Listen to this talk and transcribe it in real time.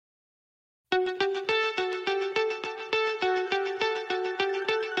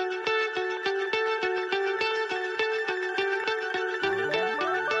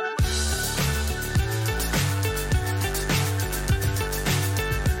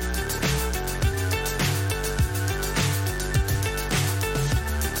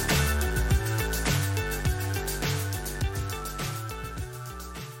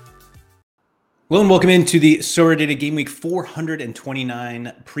Hello and welcome into the SorareData Game Week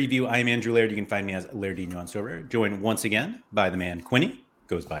 429 preview. I am Andrew Laird. You can find me as Lairdino on Sorare. Joined once again by the man Quinny.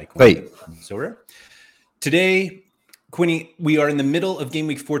 Goes by Quinny on Sorare. Today, Quinny, we are in the middle of Game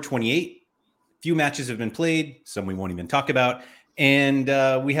Week 428. Few matches have been played. Some we won't even talk about. And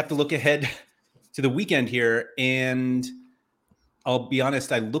we have to look ahead to the weekend here. And I'll be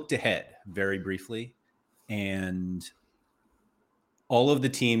honest, I looked ahead very briefly. And all of the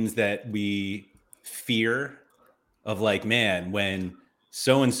teams that we fear of, like, man, when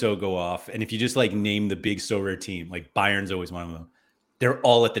so-and-so go off, and if you just like name the big Sorare team, like Bayern's always one of them, they're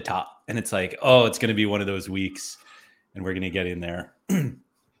all at the top. And it's like, oh, it's going to be one of those weeks and we're going to get in there.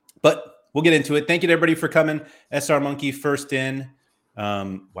 But we'll get into it. Thank you to everybody for coming. SR Monkey first in.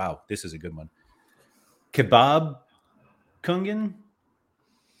 Wow, this is a good one. Kebabakan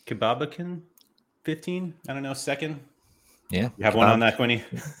 15, I don't know, second. Yeah. You have one on that, Quinny?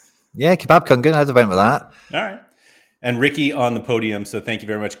 Yeah, Kebab Kungan. I'd have went with that. All right. And Ricky on the podium, so thank you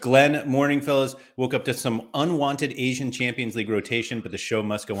very much. Glenn, morning, fellas. Woke up to some unwanted Asian Champions League rotation, but the show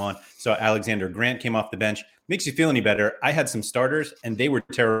must go on. So Alexander Grant came off the bench. Makes you feel any better? I had some starters, and they were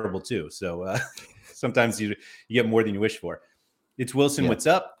terrible too. So sometimes you get more than you wish for. It's Wilson, what's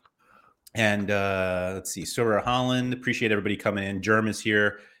up? And let's see, Sorare Holland. Appreciate everybody coming in. Germ is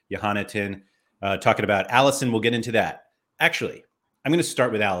here. Johannatan talking about Allison. We'll get into that. Actually, I'm going to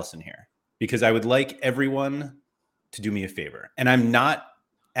start with Allison here because I would like everyone to do me a favor. And I'm not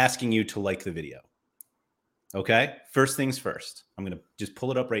asking you to like the video. Okay? First things first. I'm going to just pull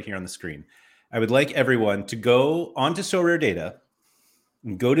it up right here on the screen. I would like everyone to go onto SorareData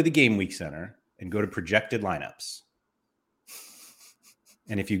and go to the Game Week Center and go to projected lineups.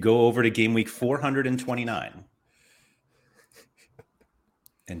 And if you go over to Game Week 429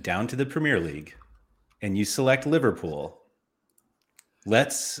 and down to the Premier League and you select Liverpool,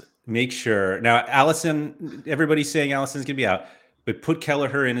 let's make sure. Now, Allison, everybody's saying Allison's going to be out, but put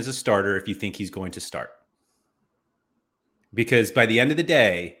Kelleher in as a starter if you think he's going to start. Because by the end of the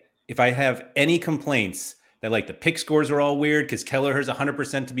day, if I have any complaints that like the pick scores are all weird because Kelleher's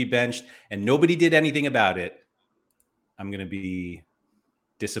 100% to be benched and nobody did anything about it, I'm going to be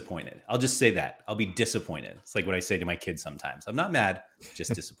disappointed. I'll just say that. I'll be disappointed. It's like what I say to my kids sometimes. I'm not mad,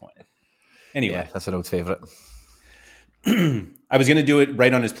 just disappointed. Anyway. Yeah, that's an old favorite. I was going to do it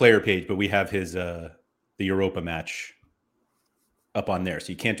right on his player page, but we have his the Europa match up on there, so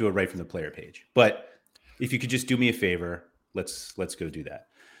you can't do it right from the player page. But if you could just do me a favor, let's go do that.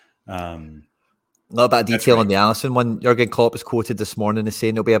 Not bad detail on the Allison one. Jurgen Klopp was quoted this morning as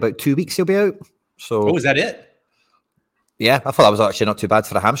saying it'll be about 2 weeks he'll be out. So, is that it? Yeah, I thought that was actually not too bad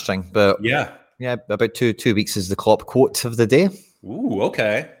for a hamstring, but yeah, about two weeks is the Klopp quote of the day. Ooh,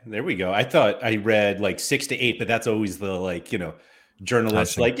 okay. There we go. I thought I read like 6 to 8, but that's always the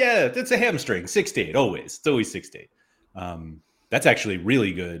journalists like, yeah, it's a hamstring, 6 to 8, always. It's always 6 to 8. That's actually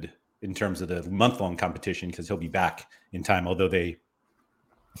really good in terms of the month-long competition because he'll be back in time, although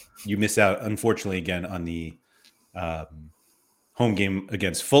you miss out, unfortunately, again, on the home game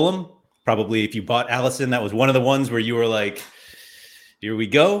against Fulham. Probably if you bought Allison, that was one of the ones where you were like, here we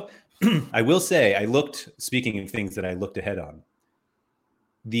go. I will say, speaking of things that I looked ahead on,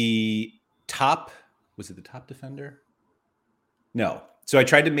 the top defender? No. So I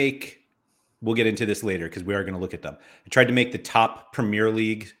tried to we'll get into this later because we are going to look at them. I tried to make the top Premier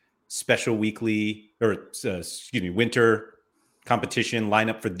League special winter competition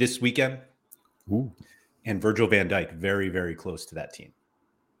lineup for this weekend. Ooh. And Virgil van Dijk, very, very close to that team.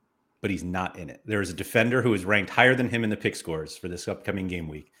 But he's not in it. There is a defender who is ranked higher than him in the pick scores for this upcoming game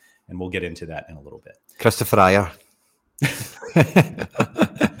week. And we'll get into that in a little bit. Christopher Ayer.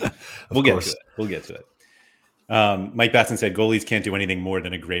 We'll get to it. Mike Batson said goalies can't do anything more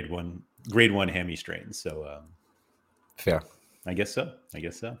than a grade one hammy strain. So fair. I guess so.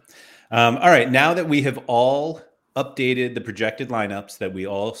 All right. Now that we have all updated the projected lineups that we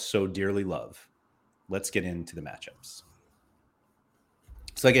all so dearly love, let's get into the matchups.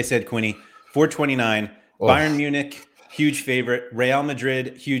 So like I said, Quinny, 429, Bayern Munich, huge favorite. Real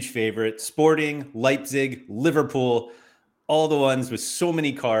Madrid, huge favorite. Sporting, Leipzig, Liverpool, all the ones with so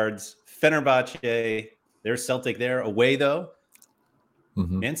many cards. Fenerbahce, they're Celtic there. Away, though.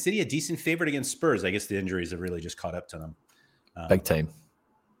 Mm-hmm. Man City, a decent favorite against Spurs. I guess the injuries have really just caught up to them. Big time.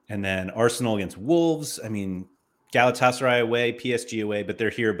 And then Arsenal against Wolves. I mean, Galatasaray away, PSG away, but they're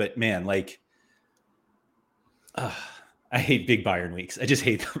here. But, man, I hate big Bayern weeks. I just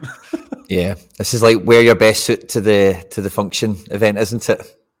hate them. Yeah, this is like wear your best suit to the function event, isn't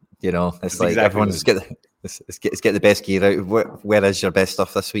it? You know, it's like exactly everyone's get the best gear out. Where is your best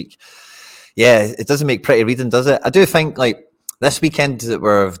stuff this week? Yeah, it doesn't make pretty reading, does it? I do think this weekend that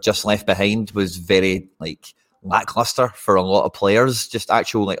we're just left behind was very like lackluster for a lot of players, just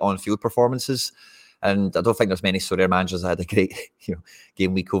actual like on-field performances. And I don't think there's many Sorare managers that had a great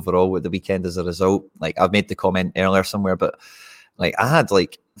game week overall with the weekend as a result. Like I've made the comment earlier somewhere, but like I had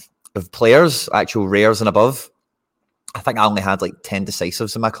like of players, actual rares and above, I think I only had like 10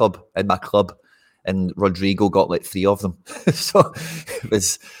 decisives in my club, and Rodrigo got like 3 of them. So it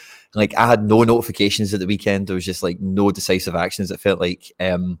was like I had no notifications at the weekend. There was just like no decisive actions, it felt like.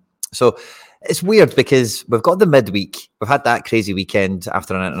 So it's weird because we've got the midweek. We've had that crazy weekend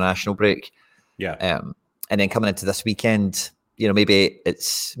after an international break. Yeah. And then coming into this weekend, maybe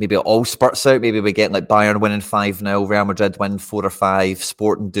it all spurts out. Maybe we get like Bayern winning 5-0, Real Madrid win 4 or 5,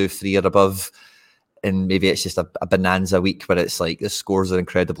 Sporting do 3 or above. And maybe it's just a bonanza week where it's like the scores are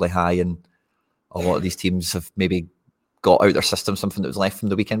incredibly high and a lot of these teams have maybe got out their system something that was left from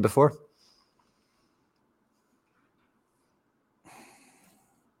the weekend before.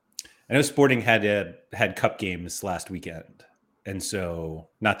 I know Sporting had cup games last weekend. And so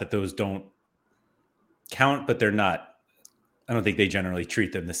not that those don't count, but they're not. I don't think they generally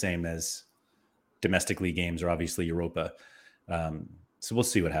treat them the same as domestic league games or obviously Europa. So we'll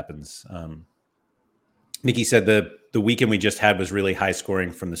see what happens. Mickey said the weekend we just had was really high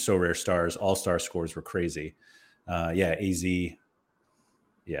scoring from the Sorare Stars. All-star scores were crazy. AZ.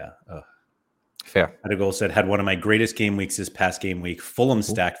 Yeah. Fair. Adegoal said, had one of my greatest game weeks this past game week. Fulham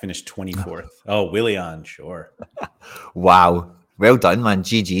stack finished 24th. Oh, Willian, sure. Wow. Well done, man.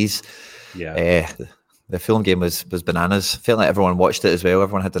 GG's. Yeah. The Fulham game was bananas. I feel like everyone watched it as well.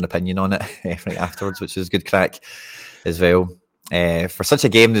 Everyone had an opinion on it right afterwards, which was good crack as well. For such a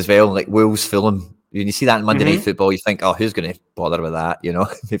game as well, like Wolves Fulham, when you see that in Monday Night Football, you think, oh, who's going to bother with that?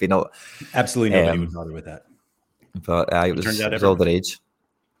 Maybe not. Absolutely nobody would bother with that. But it was all the rage.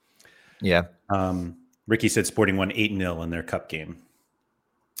 Yeah. Ricky said Sporting won 8-0 in their cup game.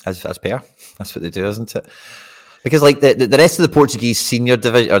 As pair. That's what they do, isn't it? Because like the rest of the Portuguese senior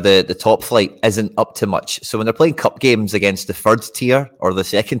division or the top flight isn't up to much. So when they're playing cup games against the third tier or the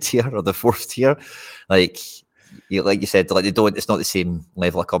second tier or the fourth tier, like you said, like it's not the same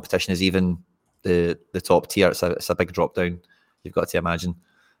level of competition as even the top tier. It's a big drop down. You've got to imagine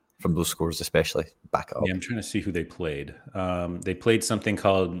from those scores, especially back up. Yeah, I'm trying to see who they played. They played something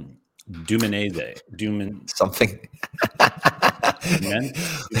called Dumanese. Something.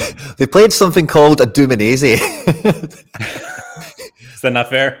 They played something called a Dumanese. Is that not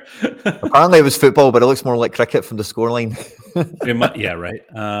fair? Apparently it was football, but it looks more like cricket from the scoreline. Yeah, right.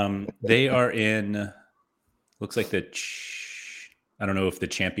 They are in, looks like I don't know if the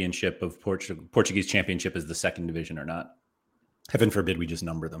championship of Portuguese championship is the second division or not. Heaven forbid we just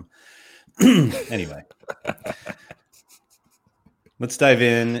number them. Anyway. Let's dive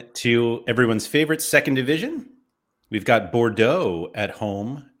in to everyone's favorite second division. We've got Bordeaux at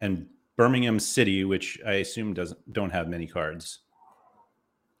home and Birmingham City, which I assume don't have many cards.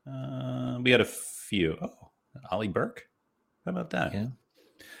 We had a few. Oh, Ollie Burke. How about that?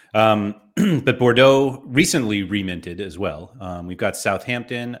 Yeah. But Bordeaux recently reminted as well. We've got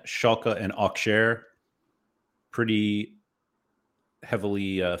Southampton, Schalke, and Auxerre. Pretty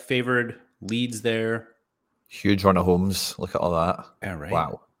heavily favored. Leeds there. Huge run of homes. Look at all that. Yeah, right.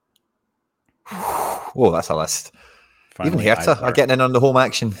 Wow. Oh, that's a list. Finally, even Hertha are getting in on the home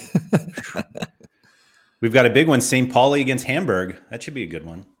action. We've got a big one, St. Pauli against Hamburg. That should be a good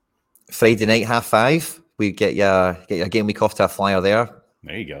one. Friday night, 5:30. We get your game week off to a flyer there.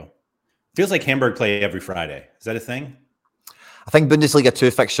 There you go. Feels like Hamburg play every Friday. Is that a thing? I think Bundesliga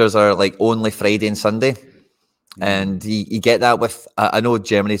 2 fixtures are like only Friday and Sunday. And you get that with, I know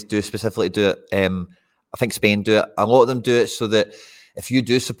Germany specifically do it. I think Spain do it. A lot of them do it so that if you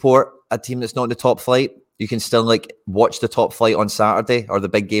do support a team that's not in the top flight, you can still like watch the top flight on Saturday or the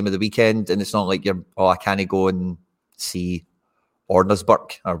big game of the weekend. And it's not like I can't go and see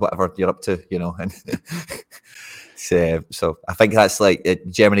Ordnersburg or whatever you're up to, And so I think that's like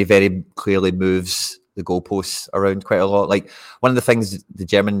Germany very clearly moves the goalposts around quite a lot. Like one of the things the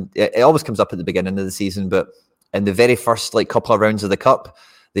German, it always comes up at the beginning of the season, but in the very first like couple of rounds of the cup,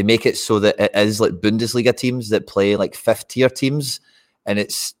 they make it so that it is like Bundesliga teams that play like fifth tier teams. And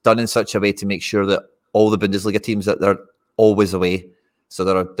it's done in such a way to make sure that all the Bundesliga teams that they're always away. So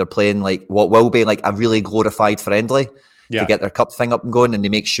they're playing like what will be like a really glorified friendly to get their cup thing up and going. And they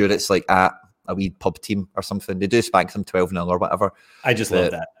make sure it's like at a wee pub team or something. They do spank them 12-0 or whatever. I just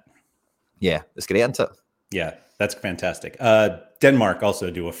love that. Yeah, it's great, isn't it? Yeah, that's fantastic. Denmark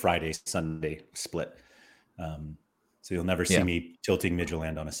also do a Friday, Sunday split. So you'll never see me tilting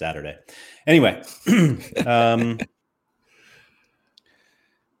Midtjylland on a Saturday. Anyway,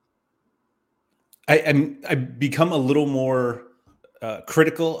 I've become a little more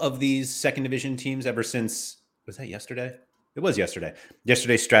critical of these second division teams ever since, was that yesterday? It was yesterday.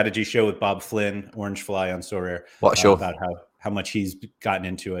 Yesterday's strategy show with Bob Flynn, Orange Fly on Sorare. What show? About how much he's gotten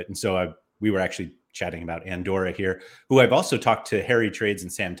into it. And so we were actually chatting about Andorra here, who I've also talked to Harry Trades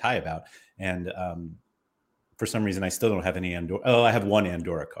and Sam Ty about. And for some reason, I still don't have any Andorra. Oh, I have one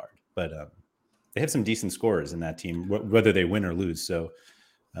Andorra card, but they have some decent scorers in that team, whether they win or lose. So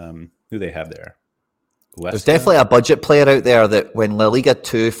who they have there? There's definitely a budget player out there that when La Liga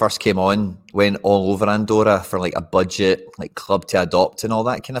 2 first came on, went all over Andorra for like a budget, like club to adopt and all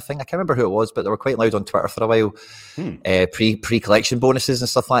that kind of thing. I can't remember who it was, but they were quite loud on Twitter for a while. Pre-collection bonuses and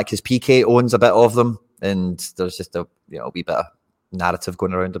stuff like that, because PK owns a bit of them, and there's just a wee bit of narrative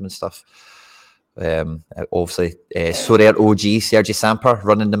going around them and stuff. Obviously, Sorare OG, Sergi Samper,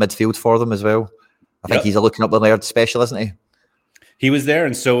 running the midfield for them as well. I think he's a looking up the Laird special, isn't he? He was there,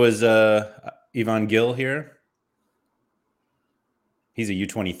 and so was Ivan Gill here. He's a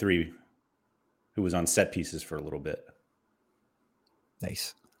U23 who was on set pieces for a little bit.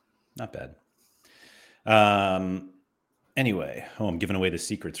 Nice. Not bad. Anyway, I'm giving away the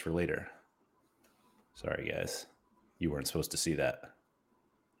secrets for later. Sorry, guys. You weren't supposed to see that.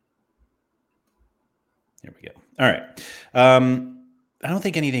 There we go. All right. I don't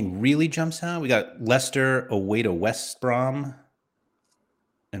think anything really jumps out. We got Leicester away to West Brom.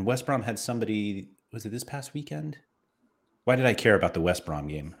 And West Brom had somebody, was it this past weekend? Why did I care about the West Brom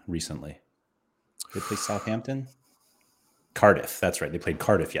game recently? Did they play Southampton? Cardiff, that's right. They played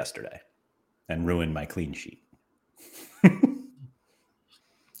Cardiff yesterday and ruined my clean sheet.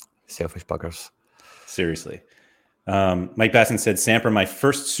 Selfish buggers. Seriously. Mike Basson said, Samper, my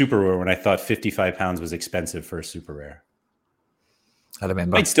first super rare when I thought 55 pounds was expensive for a super rare. I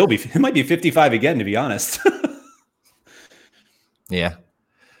remember. It might be 55 again, to be honest. Yeah.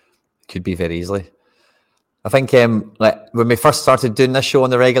 Could be very easily. I think like when we first started doing this show on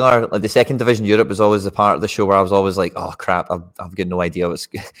the regular, like the second division Europe was always the part of the show where I was always like, oh crap, I've got no idea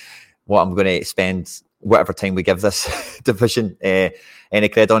what I'm going to spend whatever time we give this division any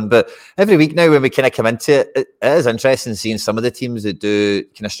credit on. But every week now when we kind of come into it, it is interesting seeing some of the teams that do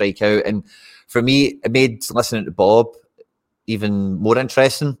kind of strike out. And for me, it made listening to Bob even more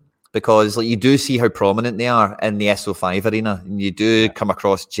interesting, because like you do see how prominent they are in the SO5 arena, and you do come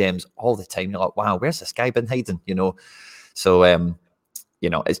across gems all the time. You're like, wow, where's this guy been hiding? So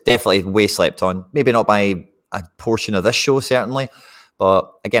it's definitely way slept on. Maybe not by a portion of this show, certainly,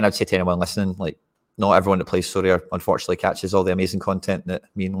 but again, I'd say to anyone listening, like, not everyone that plays Sorare unfortunately catches all the amazing content that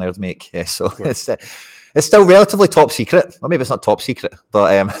me and Laird make. Yeah, so it's still relatively top secret. Or maybe it's not top secret,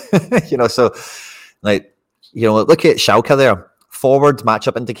 but so like look at Schalke there. Forward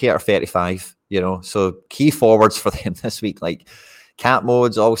matchup indicator 35, so key forwards for them this week, like cat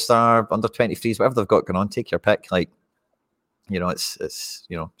modes, all-star, under 23s, whatever they've got going on, take your pick. Like, it's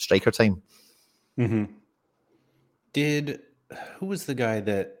striker time. Mm-hmm. Who was the guy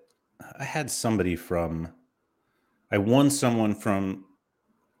that I had somebody from, I won someone from,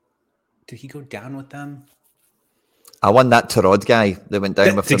 did he go down with them? I won that Tarod guy that went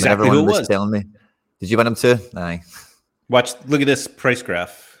down with them, exactly, and everyone was telling me. Did you win him too? Aye. Look at this price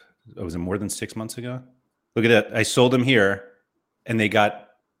graph. Was it more than 6 months ago? Look at that. I sold him here and they got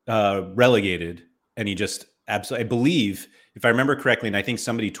relegated, and he just absolutely, I believe, if I remember correctly, and I think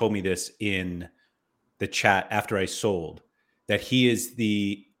somebody told me this in the chat after I sold, that he is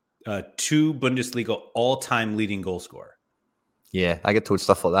the 2 Bundesliga all-time leading goal scorer. Yeah, I get told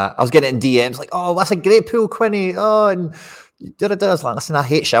stuff like that. I was getting it in DMs like, oh, that's a great pool, Quinny. Oh, and I was like, listen, I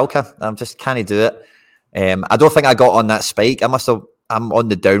hate Schalke. I just can't do it. I don't think I got on that spike. I'm on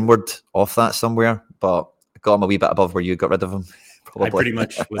the downward off that somewhere, but I got him a wee bit above where you got rid of him. Probably. I pretty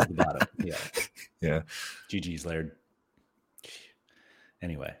much was the bottom. Yeah. Yeah. GG's, Laird.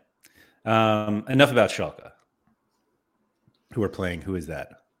 Anyway, enough about Schalke. Who are playing? Who is that?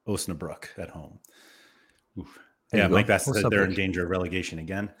 Osnabrück at home. Oof. Yeah, Mike Bass said they're in danger of relegation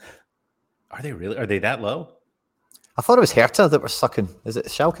again. Are they really? Are they that low? I thought it was Hertha that were sucking. Is it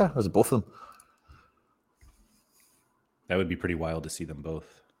Schalke or is it both of them? That would be pretty wild to see them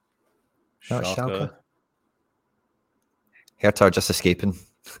both. Schalke. Hertha are just escaping.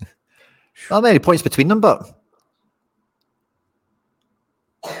 Not many points between them, but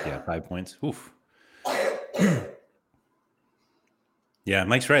yeah, 5 points. Oof. Yeah,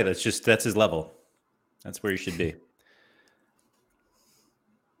 Mike's right. That's his level. That's where he should be.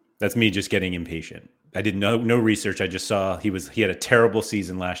 That's me just getting impatient. I did no research. I just saw he had a terrible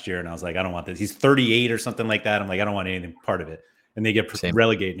season last year, and I was like, I don't want this. He's 38 or something like that. I'm like, I don't want anything part of it. And they get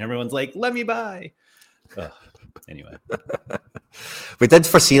relegated, and everyone's like, let me buy. Ugh. Anyway. We did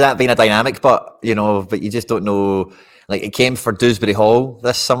foresee that being a dynamic, but you just don't know. Like it came for Dewsbury Hall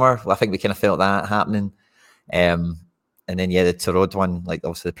this summer. I think we kind of felt that happening. And then, the Tyrone one, like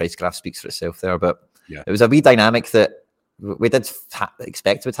obviously the price graph speaks for itself there, but it was a wee dynamic that we did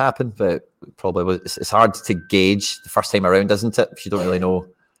expect would happen, but probably was. It's hard to gauge the first time around, isn't it? If you don't really know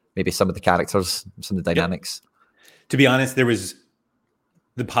maybe some of the characters, some of the dynamics. To be honest, there was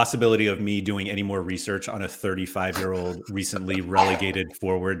the possibility of me doing any more research on a 35-year-old recently relegated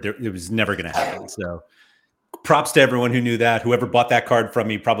forward. It was never going to happen. So props to everyone who knew that. Whoever bought that card from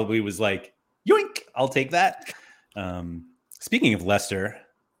me probably was like, yoink, I'll take that. Speaking of Leicester,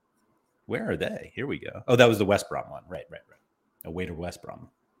 where are they? Here we go. Oh, that was the West Brom one. Right. Away to West Brom.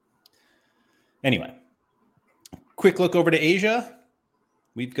 Anyway, quick look over to Asia.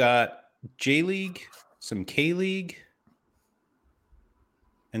 We've got J-League, some K-League,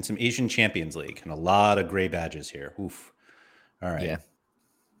 and some Asian Champions League, and a lot of gray badges here. Oof. All right. Yeah.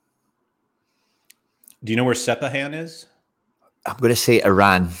 Do you know where Sepahan is? I'm going to say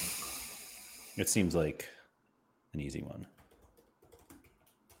Iran. It seems like an easy one.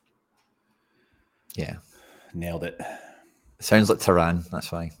 Yeah. Nailed it. Sounds like Tehran.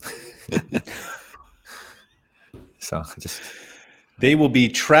 That's why. So just... They will be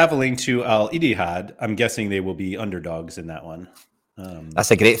traveling to Al Ittihad. I'm guessing they will be underdogs in that one.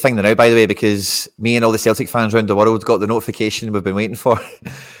 That's a great thing now, by the way, because me and all the Celtic fans around the world got the notification we've been waiting for.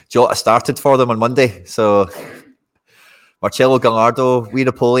 Jota started for them on Monday. So Marcelo Gallardo, we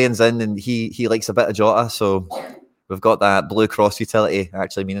Napoleon's in, and he likes a bit of Jota. So we've got that Blue Cross utility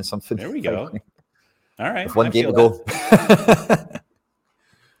actually meaning something. There we go. All right. With one game to go.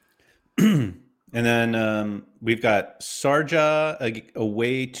 And then we've got Sharjah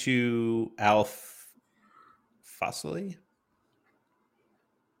away to Al Fasli.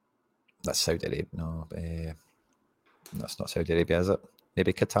 That's Saudi Arabia. No, that's not Saudi Arabia, is it?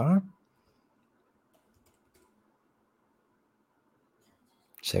 Maybe Qatar?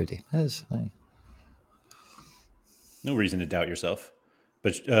 Saudi. It is. Aye. No reason to doubt yourself.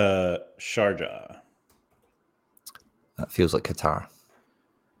 But Sharjah. That feels like Qatar.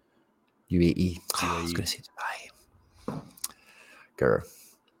 UAE. Oh, I was going to say Dubai. Grr.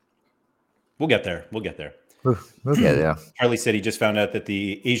 We'll get there. We'll get there. Harley said he just found out that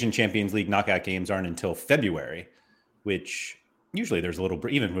the Asian Champions League knockout games aren't until February, which usually there's a little,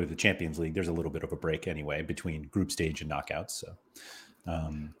 even with the Champions League, there's a little bit of a break anyway between group stage and knockouts. So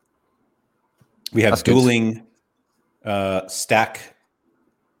we have dueling stack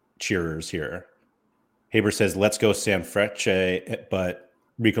cheerers here. Haber says, let's go San Frecce, but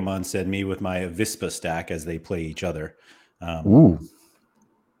Ricoman said me with my Vispa stack as they play each other. Ooh.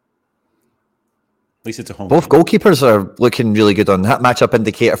 At least it's a home. Both game. Goalkeepers are looking really good on that matchup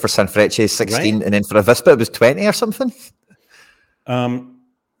indicator for San Frecce is 16, right? And then for a Vispa it was 20 or something. I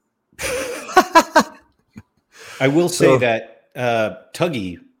will say that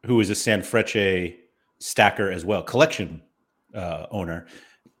Tuggy, who is a San Frecce stacker as well, collection owner,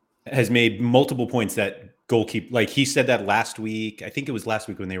 has made multiple points that goalkeeper, like he said that last week. I think it was last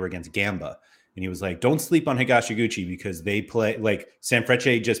week when they were against Gamba, and he was like, "Don't sleep on Higashiguchi because they play like San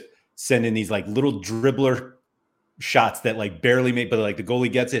Frecce just send in these like little dribbler shots that like barely make, but like the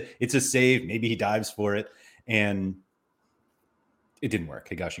goalie gets it. It's a save. Maybe he dives for it, and it didn't work.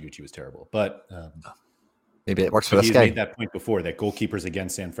 Higashiguchi was terrible, but maybe it works for this guy. He's made that point before that goalkeepers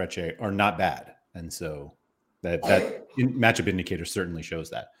against San Frecce are not bad, and so that matchup indicator certainly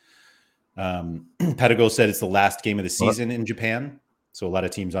shows that. Patago said it's the last game of the season in Japan, so a lot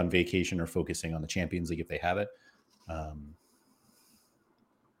of teams on vacation are focusing on the Champions League if they have it.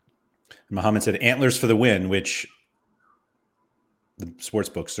 Mohammed said antlers for the win, which the sports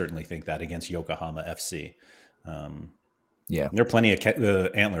books certainly think that against Yokohama FC. Yeah, there are plenty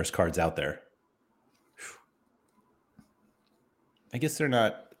of antlers cards out there. I guess they're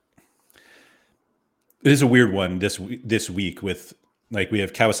not. It is a weird one this week with. Like we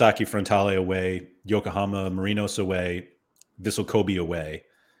have Kawasaki Frontale away, Yokohama Marinos away, Vissel Kobe away.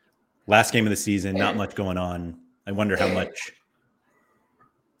 Last game of the season, not much going on. I wonder how much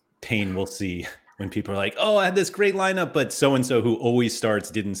pain we'll see when people are like, oh, I had this great lineup, but so-and-so who always starts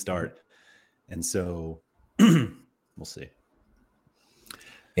didn't start. And so we'll see.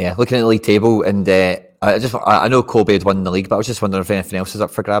 Yeah, looking at the league table, and I know Kobe had won the league, but I was just wondering if anything else is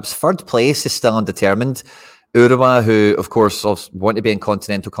up for grabs. Third place is still undetermined. Urawa, who, of course, want to be in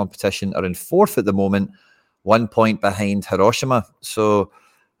continental competition, are in fourth at the moment, 1 point behind Hiroshima. So,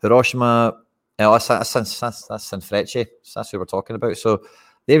 Hiroshima, that's San Frecce. So that's who we're talking about. So,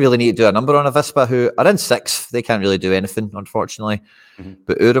 they really need to do a number on Avispa, who are in sixth. They can't really do anything, unfortunately. Mm-hmm.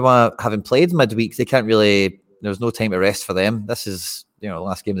 But Urawa, having played midweek, they can't really, there's no time to rest for them. This is, the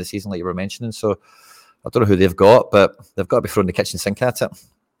last game of the season, like you were mentioning. So, I don't know who they've got, but they've got to be throwing the kitchen sink at it.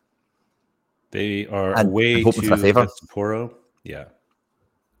 They are away hoping for a favour. Sapporo. Yeah.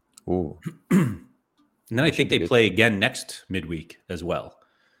 Oh. And then I think they play again next midweek as well.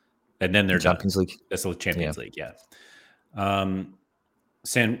 And then they're Champions League. That's the Champions League, yeah.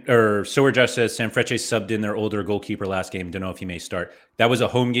 Sower Josh says Sanfrecce subbed in their older goalkeeper last game. Don't know if he may start. That was a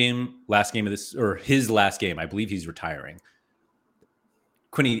home game, last game of this, or his last game. I believe he's retiring.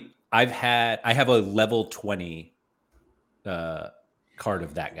 Quinny, I have a level 20 card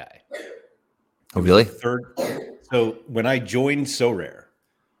of that guy. Oh, really? So when I joined SoRare,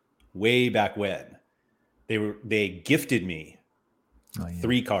 way back when, they gifted me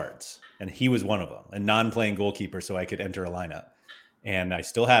 3 cards, and he was one of them, a non-playing goalkeeper, so I could enter a lineup. And I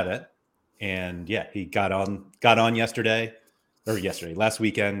still have it. And yeah, he got on last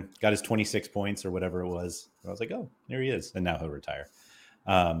weekend, got his 26 points or whatever it was. I was like, oh, there he is. And now he'll retire.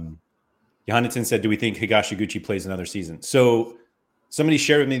 Johannesson said, do we think Higashiguchi plays another season? So somebody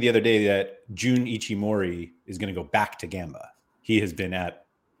shared with me the other day that Jun Ichimori is going to go back to Gamba. He has been at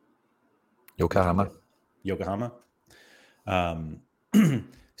Yokohama.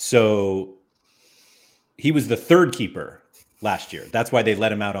 So he was the third keeper last year. That's why they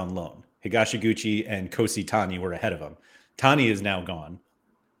let him out on loan. Higashiguchi and Kosi Tani were ahead of him. Tani is now gone,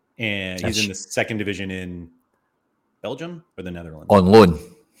 and he's in the second division in Belgium or the Netherlands. On loan.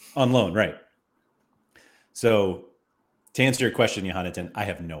 On loan, right. So to answer your question, Johanneton, I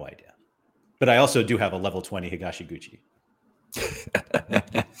have no idea. But I also do have a level 20 Higashiguchi.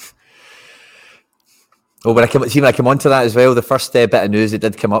 When I come on to that as well, the first bit of news that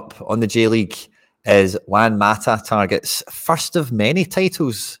did come up on the J League is Juan Mata targets first of many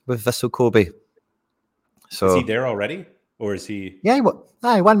titles with Vissel Kobe. So is he there already? Or is he? Yeah,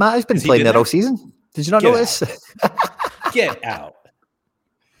 Juan Mata's been playing there all season. Did you not notice? Get out.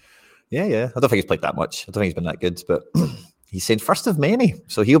 Yeah. I don't think he's played that much. I don't think he's been that good, but he's saying first of many.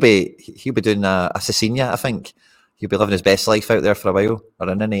 So he'll be doing a Cecilia, I think. He'll be living his best life out there for a while, or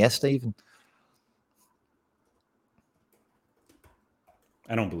an Iniesta even.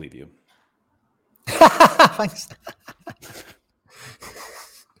 I don't believe you. Thanks.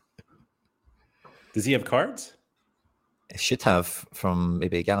 Does he have cards? It should have from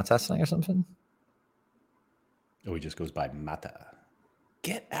maybe Galatasaray or something. Oh, he just goes by Mata.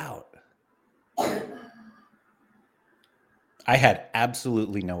 Get out. I had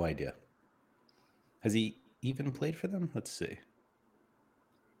absolutely no idea. Has he even played for them? Let's see.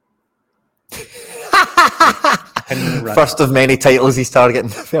 First of many titles he's targeting.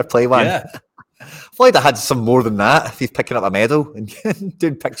 Fair play, man. Yeah. I feel like I had some more than that if he's picking up a medal and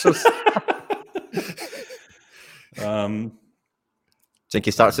doing pictures. Think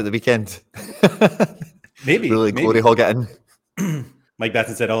he starts at the weekend? Maybe. Really glory hog it in. Mike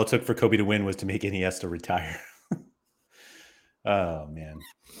Batson said all it took for Kobe to win was to make Iniesta retire. Oh, man.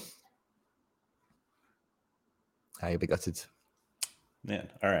 I'll be gutted. Man,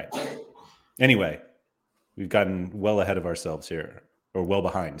 all right. Anyway, we've gotten well ahead of ourselves here, or well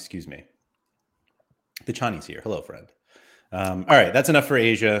behind, excuse me. The Chani's here. Hello, friend. All right, that's enough for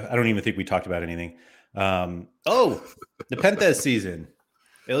Asia. I don't even think we talked about anything. The Pentas season.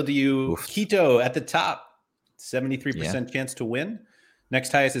 LDU Quito at the top. 73% chance to win.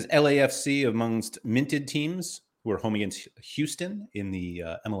 Next highest is LAFC amongst minted teams who are home against Houston in the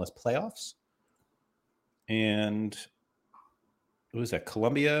MLS playoffs. And what was that?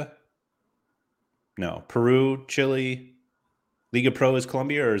 Colombia? No, Peru, Chile. Liga Pro is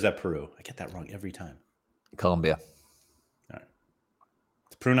Colombia, or is that Peru? I get that wrong every time. Colombia. All right.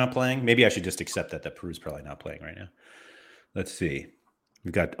 Is Peru not playing? Maybe I should just accept that Peru's probably not playing right now. Let's see.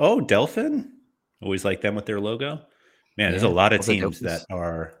 We've got, Delphin. Always like them with their logo. Man, there's a lot of teams that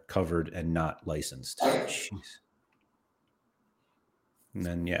are covered and not licensed. Jeez. And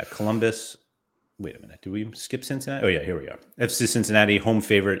then, Columbus. Wait a minute. Did we skip Cincinnati? Oh, yeah, here we are. FC Cincinnati, home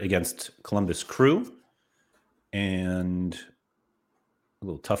favorite against Columbus Crew. And a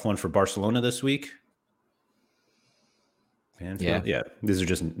little tough one for Barcelona this week. Yeah, these are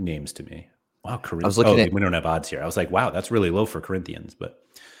just names to me. Wow, Corinthians. We don't have odds here. I was like, wow, that's really low for Corinthians. But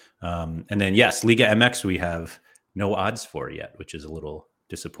and then, yes, Liga MX we have no odds for yet, which is a little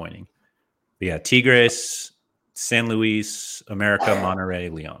disappointing. But yeah, Tigres, San Luis, America,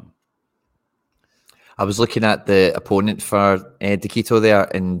 Monterrey, Leon. I was looking at the opponent for De Quito there,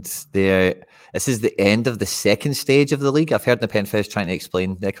 and this is the end of the second stage of the league. I've heard the Penfest trying to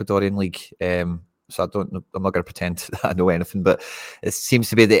explain the Ecuadorian league, so I'm not going to pretend that I know anything, but it seems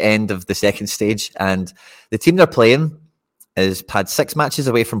to be the end of the second stage. And the team they're playing has had 6 matches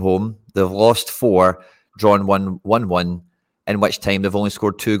away from home. They've lost 4, drawn 1-1, in which time they've only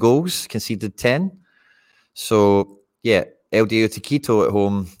scored 2 goals, conceded 10. So yeah, LDU to Quito at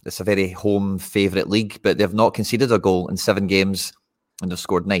home. It's a very home favourite league, but they've not conceded a goal in 7 games and they've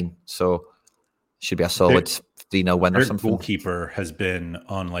scored 9. So should be a solid 3-0 win or Their something. goalkeeper has been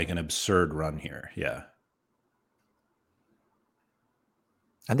on like an absurd run here. Yeah.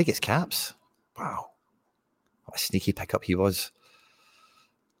 And he gets caps. Wow. What a sneaky pickup he was.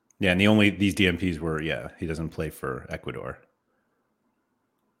 Yeah, and these DMPs were, he doesn't play for Ecuador.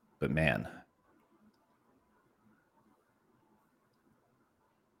 But man.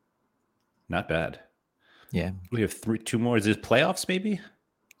 Not bad. Yeah. We have 2 more. Is this playoffs, maybe? I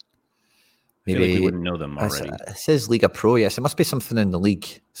Maybe feel like we wouldn't know them already. It says Liga Pro, yes. It must be something in the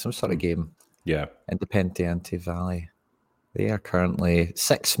league. Some sort of game. Yeah. Independiente Valley. They are currently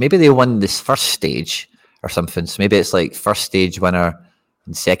 6. Maybe they won this first stage or something. So maybe it's like first stage winner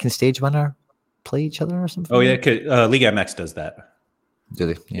and second stage winner play each other or something. Oh, yeah. Liga MX does that.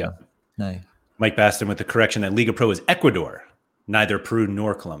 Do they? Yeah. No. Mike Baston with the correction that Liga Pro is Ecuador, neither Peru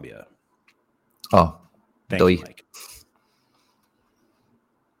nor Colombia. Oh, thank you, Mike.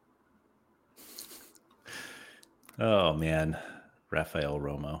 Oh, man. Rafael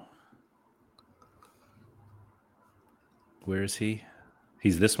Romo. Where is he?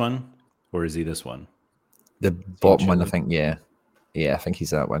 He's this one, or is he this one? The bottom one, I think, yeah. Yeah, I think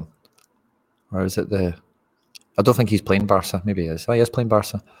he's that one. Or is it I don't think he's playing Barca. Maybe he is. Oh, he is playing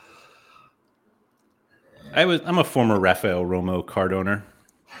Barca. I'm a former Rafael Romo card owner.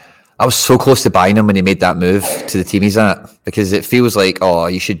 I was so close to buying him when he made that move to the team he's at, because it feels like, oh,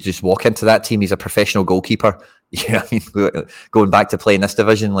 you should just walk into that team. He's a professional goalkeeper. You know what I mean? Going back to playing this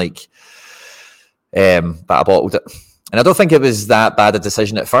division, but I bottled it. And I don't think it was that bad a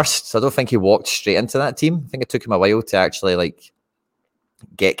decision at first. So I don't think he walked straight into that team. I think it took him a while to actually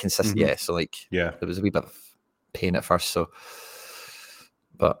get consistent. Mm-hmm. Yeah, so it was a wee bit of pain at first. So,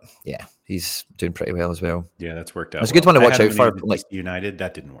 but yeah, he's doing pretty well as well. Yeah, that's worked out. It's a good one to watch out for. United,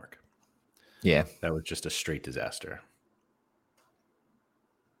 that didn't work. Yeah, that was just a straight disaster.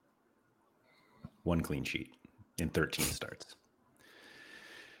 1 clean sheet in 13 starts.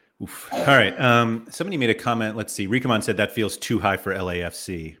 Oof. All right. Somebody made a comment. Let's see. Ricamon said that feels too high for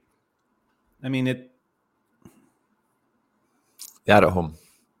LAFC. I mean, They're at home.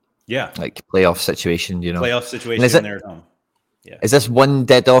 Yeah. Like playoff situation, Playoff situation, they're at home. Yeah. Is this one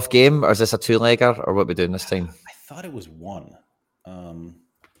dead off game, or is this a 2-legger, or what are we doing this time? I thought it was 1.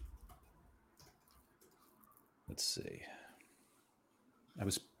 Let's see. I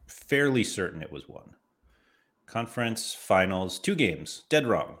was fairly certain it was 1. Conference finals, 2 games. Dead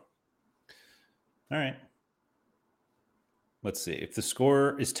wrong. All right. Let's see. If the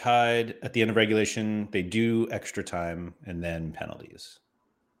score is tied at the end of regulation, they do extra time and then penalties.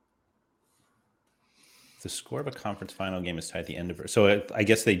 If the score of a conference final game is tied at the end of it. So I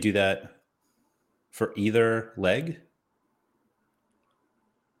guess they do that for either leg.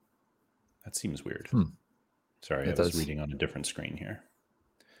 That seems weird. Sorry, I was reading on a different screen here.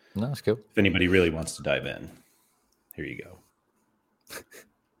 No, that's cool. If anybody really wants to dive in, here you go.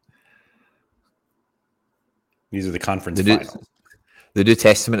 These are the conference finals. The New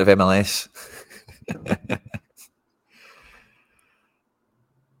Testament of MLS.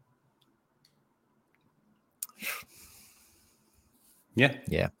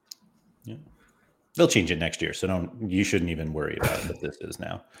 Yeah. They'll change it next year, so you shouldn't even worry about what this is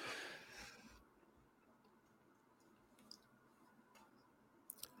now.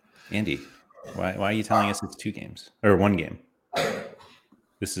 Andy, why are you telling us it's 2 games or 1 game?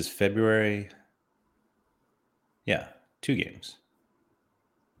 This is February. Yeah, 2 games.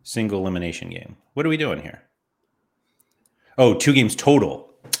 Single elimination game. What are we doing here? Oh, 2 games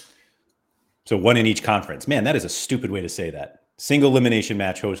total. So 1 in each conference. Man, that is a stupid way to say that. Single elimination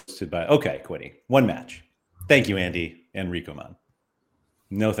match hosted by... Okay, Quinny. 1 match. Thank you, Andy and Ricamon.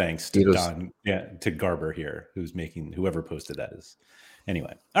 No thanks to Don, to Garber here, whoever posted that is...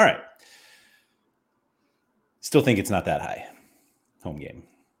 Anyway, all right. Still think it's not that high. Home game.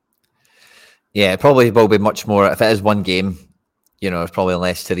 Yeah, it probably will be much more. If it is 1 game, it's probably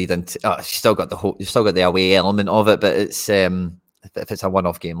less to read into. You still got the away element of it, but it's if it's a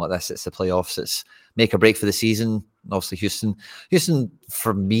one-off game like this, it's the playoffs. It's make or break for the season. Obviously, Houston,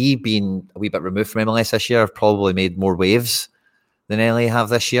 for me, being a wee bit removed from MLS this year, have probably made more waves than LA have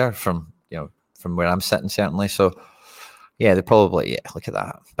this year from where I'm sitting, certainly. So. Yeah, they probably, look at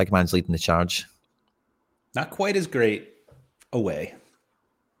that. Big man's leading the charge. Not quite as great away.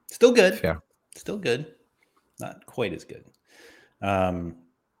 Still good. Fair. Still good. Not quite as good.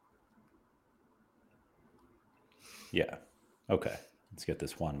 Yeah. Okay. Let's get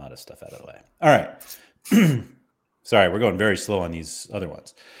this Juan Mata stuff out of the way. All right. Sorry, we're going very slow on these other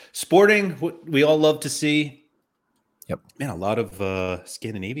ones. Sporting, what we all love to see. Yep. Man, a lot of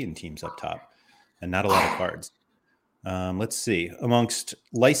Scandinavian teams up top and not a lot of cards. Let's see. Amongst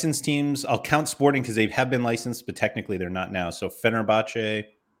licensed teams, I'll count Sporting because they have been licensed, but technically they're not now. So Fenerbahce,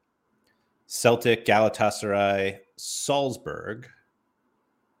 Celtic, Galatasaray, Salzburg.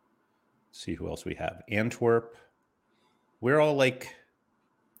 Let's see who else we have. Antwerp. We're all like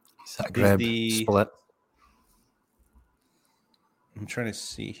Zagreb split. I'm trying to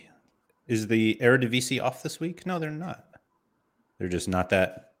see. Is the Eredivisie off this week? No, they're not. They're just not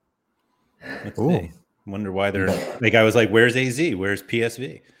that. Let's see. Wonder why they're like. I was like, "Where's AZ? Where's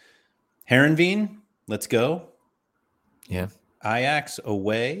PSV?" Herenveen, let's go. Yeah. Ajax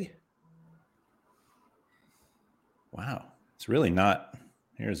away. Wow, it's really not.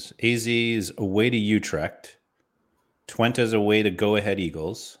 Here's AZ's away to Utrecht. Twente's away to Go Ahead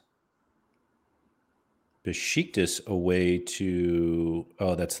Eagles. Besiktas away to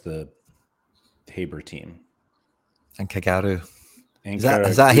that's the Haber team. And Kagaru. Is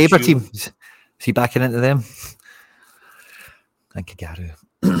that a Haber team? Is he backing into them? And Kagaru.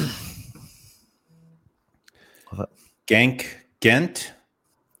 Gent.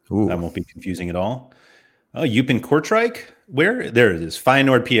 Ooh. That won't be confusing at all. Oh, Eupen Kortrijk? Where? There it is.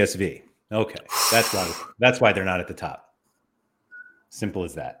 Feyenoord PSV. Okay. That's why they're not at the top. Simple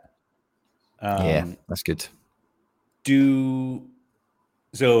as that. Yeah, that's good.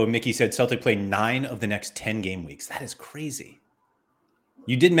 So Mickey said Celtic play 9 of the next 10 game weeks. That is crazy.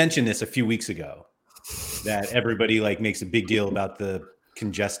 You did mention this a few weeks ago, that everybody like makes a big deal about the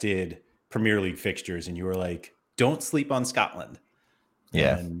congested Premier League fixtures, and you were like, don't sleep on Scotland.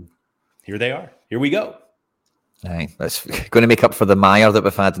 Yeah. And here they are. Here we go. Right. That's going to make up for the mire that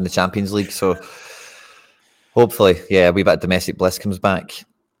we've had in the Champions League. So hopefully, we've got domestic bliss comes back.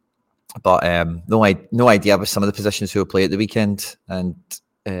 But no idea about some of the positions who will play at the weekend. And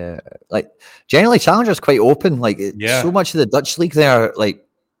generally Challenger's quite open. Like so much of the Dutch league there,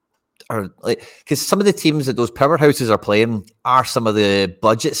 because some of the teams that those powerhouses are playing are some of the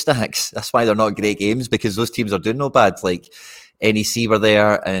budget stacks. That's why they're not great games, because those teams are doing no bad. Like NEC were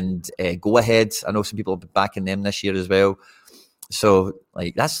there, and Go Ahead. I know some people have been backing them this year as well. So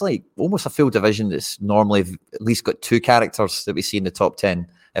that's like almost a full division that's normally at least got 2 characters that we see in the top 10,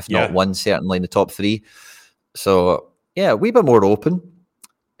 if not one, certainly in the top 3. So a wee bit more open.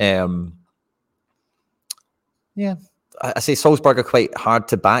 I say Salzburg are quite hard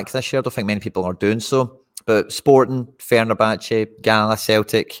to back this year. I don't think many people are doing so. But Sporting, Fenerbahce, Gala,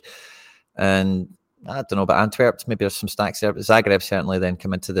 Celtic, and I don't know about Antwerp. Maybe there's some stacks there. But Zagreb certainly then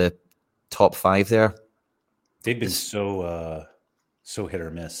come into the top 5 there. They've been so hit or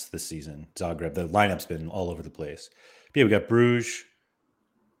miss this season. Zagreb, the lineup's been all over the place. But yeah, we got Bruges,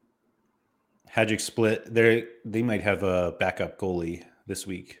 Hajduk Split. They might have a backup goalie this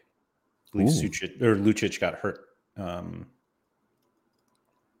week. I believe Lucic got hurt. But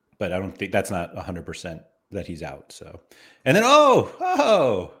I don't think that's not 100% that he's out. So, and then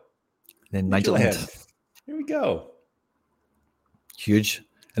then Midtjylland. Here we go. Huge,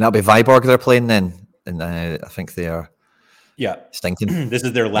 and that'll be Viborg they're playing then, and I think they are. Yeah, stinking. This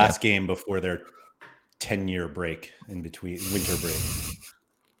is their last game before their 10-year break in between winter break.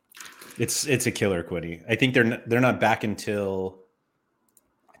 It's a killer, Quiddy. I think they're not back until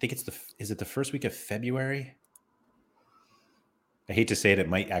I think is it the first week of February? I hate to say it, it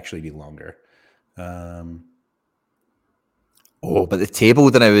might actually be longer. But the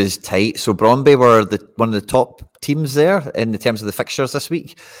table then it was tight. So Brøndby were one of the top teams there in terms of the fixtures this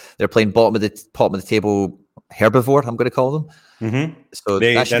week. They're playing bottom of the table Herbivore, I'm going to call them. Mm-hmm. So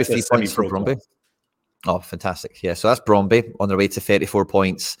that should be 3 points for Brøndby. Oh, fantastic. Yeah, so that's Brøndby on their way to 34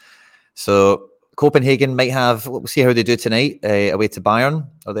 points. So Copenhagen might have, we'll see how they do tonight, away to Bayern.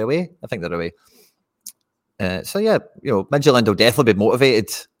 Are they away? I think they're away. Midtjylland will definitely be motivated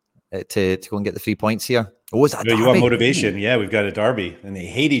to go and get the 3 points here. Oh, is that you want motivation? Yeah, we've got a derby, and they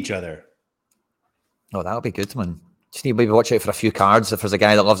hate each other. Oh, that'll be good, man. Just need to maybe watch out for a few cards. If there's a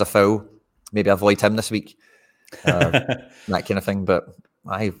guy that loves a foul, maybe avoid him this week. That kind of thing. But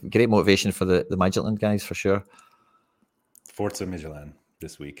great motivation for the Midtjylland guys for sure. Forza Midtjylland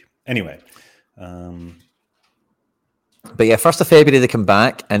this week. Anyway. But yeah, 1st of February they come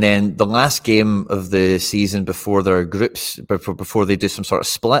back, and then the last game of the season before their groups, before they do some sort of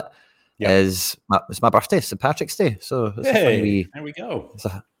split, is it's my birthday, St. Patrick's Day. So there we go.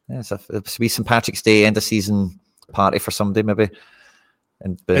 It's a St. Patrick's Day end of season party for somebody maybe.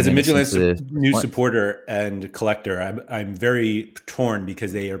 As a Midtjylland new supporter and collector, I'm very torn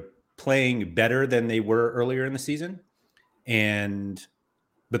because they are playing better than they were earlier in the season, and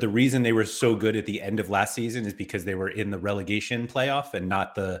But the reason they were so good at the end of last season is because they were in the relegation playoff and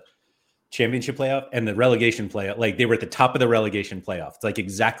not the championship playoff. And the relegation playoff, like they were at the top of the relegation playoff. It's like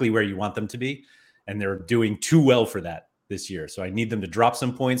exactly where you want them to be. And they're doing too well for that this year. So I need them to drop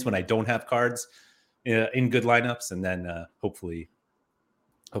some points when I don't have cards in good lineups. And then hopefully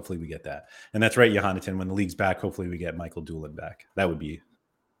we get that. And that's right, Johanneton, when the league's back, hopefully we get Michael Doolin back. That would be,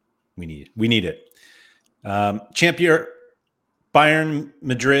 we need it. Champion Bayern,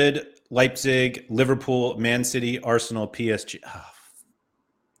 Madrid, Leipzig, Liverpool, Man City, Arsenal, PSG. Oh,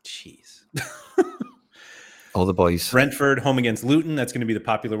 jeez. All the boys. Brentford, home against Luton. That's going to be the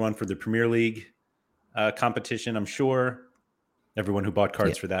popular one for the Premier League competition, I'm sure. Everyone who bought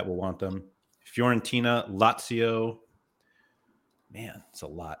cards for that will want them. Fiorentina, Lazio. Man, it's a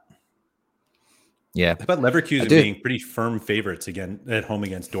lot. Yeah. How about Leverkusen being pretty firm favorites again at home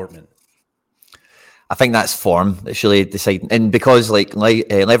against Dortmund? I think that's form. It's really deciding. And because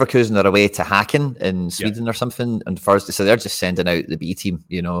Leverkusen are away to Hacken in Sweden or something on Thursday, so they're just sending out the B team,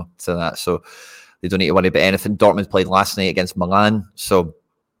 to that. So they don't need to worry about anything. Dortmund played last night against Milan. So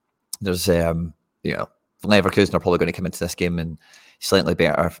there's, Leverkusen are probably going to come into this game in slightly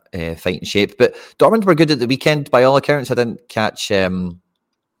better fighting shape. But Dortmund were good at the weekend, by all accounts. I didn't catch,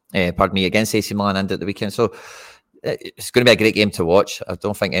 against AC Milan and at the weekend. So it's going to be a great game to watch. I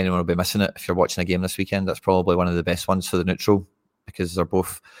don't think anyone will be missing it if you're watching a game this weekend. That's probably one of the best ones for the neutral because they're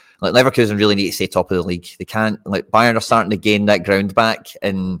both like Leverkusen really need to stay top of the league. They can't, like Bayern are starting to gain that ground back.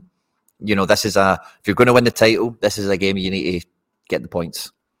 And, this is if you're going to win the title, this is a game you need to get the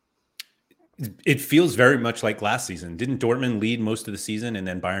points. It feels very much like last season. Didn't Dortmund lead most of the season and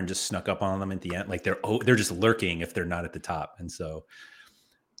then Bayern just snuck up on them at the end? Like they're just lurking if they're not at the top. And so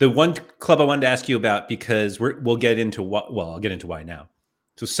the one club I wanted to ask you about, because we'll get into I'll get into why now.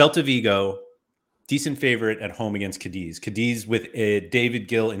 So Celta Vigo, decent favorite at home against Cadiz. Cadiz with David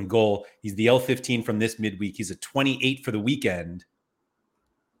Gill in goal. He's the L15 from this midweek. He's a 28 for the weekend.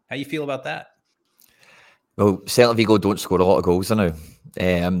 How you feel about that? Well, Celta Vigo don't score a lot of goals now.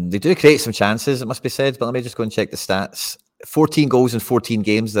 They do create some chances, it must be said, but let me just go and check the stats. 14 goals in 14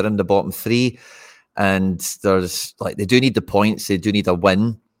 games. They're in the bottom three. And there's they do need the points. They do need a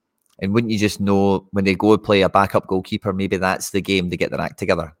win. And wouldn't you just know when they go and play a backup goalkeeper, maybe that's the game they get their act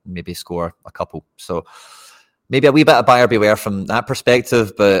together and maybe score a couple. So maybe a wee bit of buyer beware from that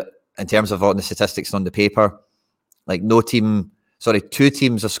perspective. But in terms of on the statistics on the paper, two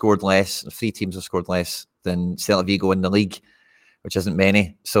teams have scored less, 3 teams have scored less than Celta Vigo in the league, which isn't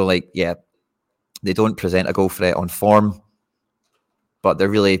many. So they don't present a goal threat on form, but they're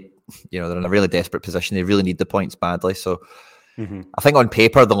really, they're in a really desperate position. They really need the points badly. So I think on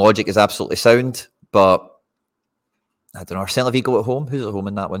paper, the logic is absolutely sound, but I don't know. Are Celta Vigo at home? Who's at home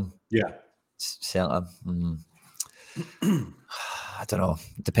in that one? Yeah. Celta. I don't know.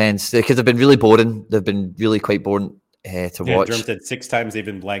 It depends. Because they've been really boring. They've been really quite boring to watch. Jerome said 6 times they've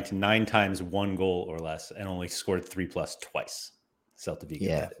been blanked, 9 times 1 goal or less, and only scored 3+ twice. Celta Vigo.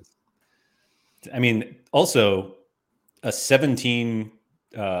 Yeah. I mean, also a 17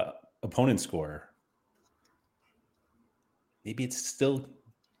 opponent score. Maybe it's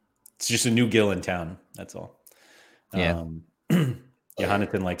just a new Gill in town. That's all. Yeah.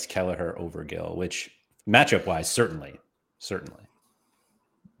 Johanneton likes Kelleher over Gill, which matchup wise, certainly.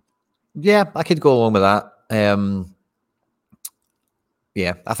 Yeah, I could go along with that.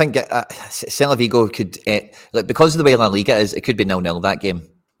 Yeah, I think Celta Vigo could, because of the way La Liga is, it could be 0-0 that game.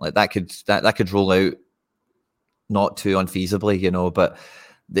 That could roll out not too unfeasibly, but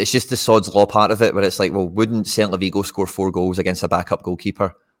it's just the sod's law part of it where it's wouldn't Celta Vigo score 4 goals against a backup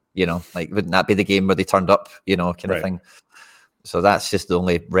goalkeeper? Wouldn't that be the game where they turned up, kind of thing? So that's just the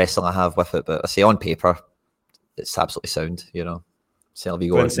only wrestle I have with it. But I say on paper, it's absolutely sound, Celta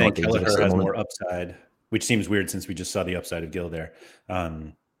Vigo is not dangerous. Kelleher has more upside, which seems weird since we just saw the upside of Gill there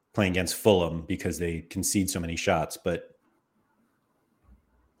playing against Fulham because they concede so many shots. But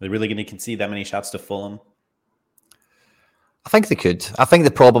are they really going to concede that many shots to Fulham? I think they could. I think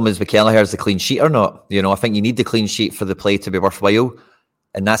the problem is with Kelleher is the clean sheet or not. I think you need the clean sheet for the play to be worthwhile.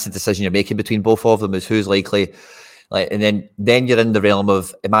 And that's the decision you're making between both of them is who's likely. And then you're in the realm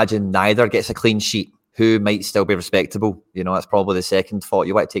of imagine neither gets a clean sheet. Who might still be respectable? That's probably the second thought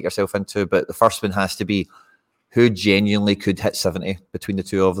you want to take yourself into. But the first one has to be who genuinely could hit 70 between the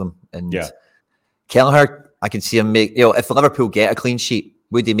two of them. And Kelleher, I can see him make, if Liverpool get a clean sheet,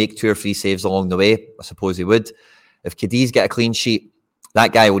 would he make 2 or 3 saves along the way? I suppose he would. If Cadiz get a clean sheet,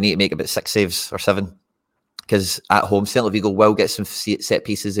 that guy will need to make about 6 saves or 7. Because at home, Celta Vigo will get some set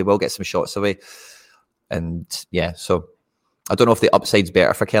pieces. They will get some shots away. And so I don't know if the upside's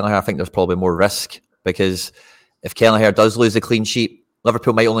better for Kelleher. I think there's probably more risk because if Kelleher does lose a clean sheet,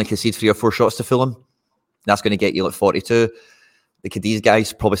 Liverpool might only concede 3 or 4 shots to Fulham. That's going to get you like 42. The Cadiz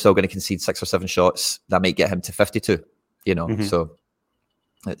guy's probably still going to concede 6 or 7 shots. That might get him to 52, So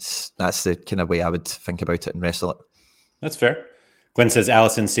that's the kind of way I would think about it and wrestle it. That's fair. Glenn says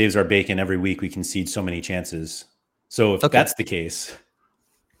Allison saves our bacon every week. We concede so many chances. So if that's the case,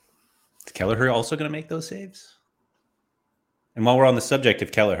 is Kelleher also going to make those saves? And while we're on the subject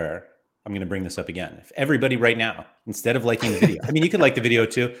of Kelleher, I'm going to bring this up again. If everybody right now, instead of liking the video, I mean, you can like the video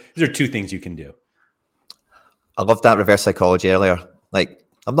too. These are 2 things you can do. I loved that reverse psychology earlier. Like,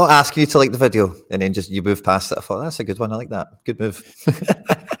 I'm not asking you to like the video, and then just you move past it. I thought, that's a good one. I like that. Good move.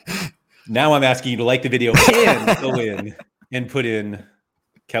 Now I'm asking you to like the video and go in and put in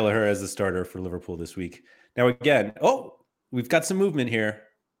Kelleher as the starter for Liverpool this week. Now, again, we've got some movement here.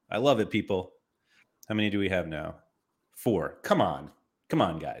 I love it, people. How many do we have now? 4. Come on,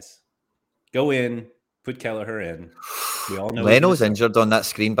 guys. Go in, put Kelleher in. We all know Leno's injured on that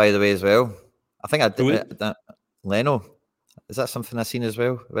screen, by the way, as well. I think I did that. Leno. Is that something I've seen as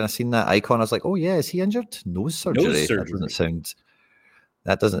well? When I seen that icon, I was like, oh, yeah, is he injured? Nose surgery.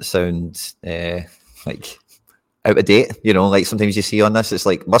 That doesn't sound like out of date. Like sometimes you see on this, it's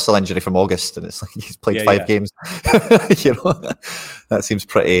like muscle injury from August, and it's like he's played 5 games. That seems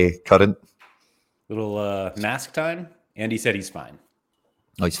pretty current. Little mask time. Andy said he's fine.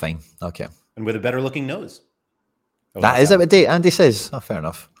 Oh, he's fine. Okay. And with a better looking nose. That is out of date, Andy says. Oh, fair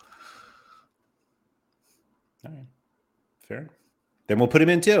enough. All right. Fair. Then we'll put him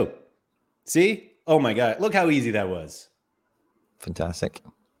in too. See? Oh my God. Look how easy that was. Fantastic.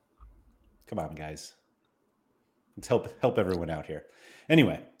 Come on, guys. Let's help everyone out here.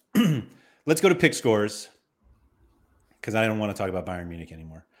 Anyway, let's go to pick scores because I don't want to talk about Bayern Munich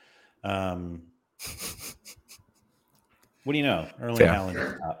anymore. What do you know? Erling Haaland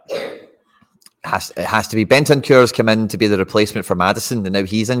is top. It has to be. Bentancur's come in to be the replacement for Maddison, and now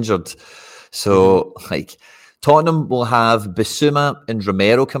he's injured. So, Tottenham will have Bissouma and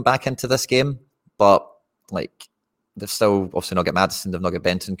Romero come back into this game, but they've still obviously not got Maddison, they've not got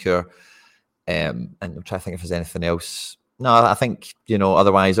Bentancur, and I'm trying to think if there's anything else. No, I think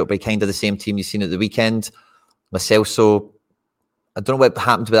otherwise it'll be kind of the same team you've seen at the weekend. Lo Celso, I don't know what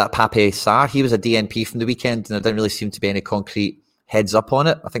happened with that Pape Sarr. He was a DNP from the weekend, and there didn't really seem to be any concrete heads up on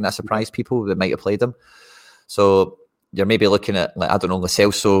it. I think that surprised people that might have played him. So you're maybe looking at Lo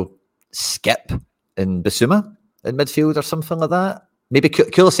Celso, Skip, and Bissouma in midfield or something like that. Maybe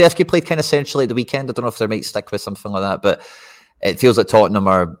Kulusevski played kind of centrally at the weekend. I don't know if they might stick with something like that, but it feels like Tottenham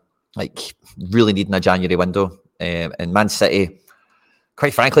are really needing a January window. And Man City,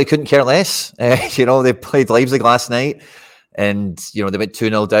 quite frankly, couldn't care less. They played Leipzig last night, and they went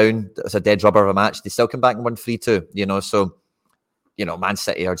 2-0 down. It was a dead rubber of a match. They still come back and won 3-2. So Man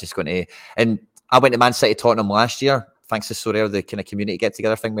City are just going to. And I went to Man City Tottenham last year, thanks to Sorare, the kind of community get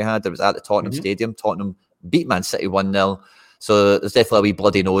together thing we had. It was at the Tottenham Stadium. Tottenham beat Man City 1-0. So there's definitely a wee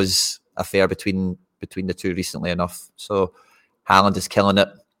bloody nose affair between the two recently enough. So Haaland is killing it.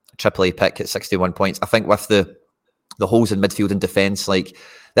 Triple A pick at 61 points. I think with the holes in midfield and defence,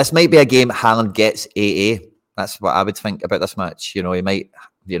 this might be a game Haaland gets AA. That's what I would think about this match. He might,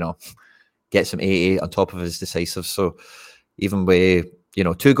 get some AA on top of his decisive. So even with,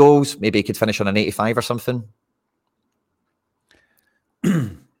 2 goals, maybe he could finish on an 85 or something.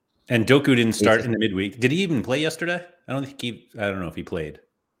 And Doku didn't start in the midweek. Did he even play yesterday? I don't know if he played,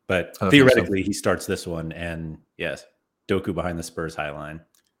 but theoretically he starts this one. And yes, Doku behind the Spurs high line.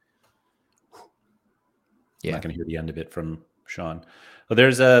 I'm not going to hear the end of it from Sean. Oh,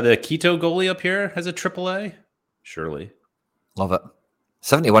 there's the Quito goalie up here has a AAA. Surely. Love it.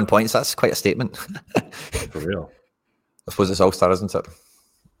 71 points. That's quite a statement. For real. I suppose it's All-Star, isn't it?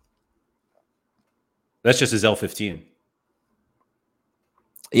 That's just his L15.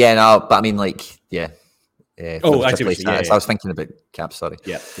 Yeah, no, but I mean, yeah. I see what you're saying. I was thinking about Cap, sorry.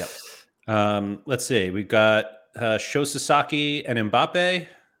 Yeah. Let's see. We've got Sho Sasaki and Mbappe.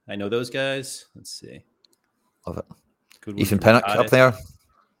 I know those guys. Let's see. Love it. Good Ethan Pinnock up there.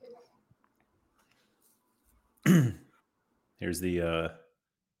 Here's the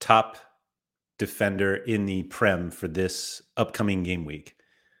top defender in the Prem for this upcoming game week.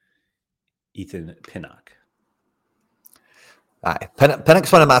 Ethan Pinnock.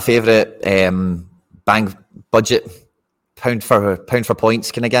 Pinnock's one of my favourite bang budget pound for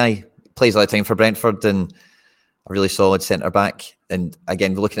points kind of guy. Plays a lot of time for Brentford and a really solid centre back. And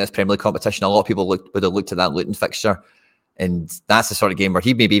again, looking at this Premier League competition, a lot of people would have looked at that Luton fixture, and that's the sort of game where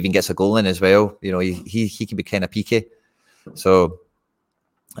he maybe even gets a goal in as well. He can be kind of peaky. So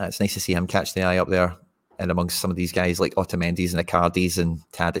it's nice to see him catch the eye up there and amongst some of these guys like Otamendi's and Icardis and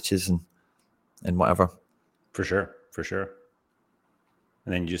Tadic's and whatever. For sure.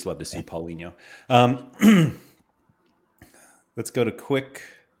 And then you just love to see Paulinho. Let's go to quick.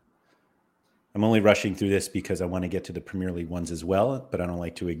 I'm only rushing through this because I want to get to the Premier League ones as well, but I don't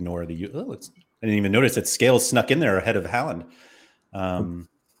like to ignore the. I didn't even notice that Scales snuck in there ahead of Haaland. Haaland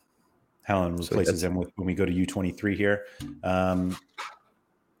replaces him when we go to U23 here.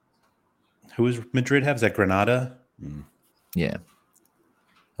 Who does Madrid have? Is that Granada? Yeah.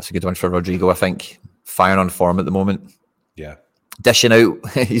 That's a good one for Rodrigo, I think. Firing on form at the moment. Yeah. Dishing out.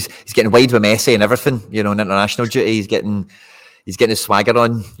 He's getting wide with Messi and everything, in international duty. He's getting his swagger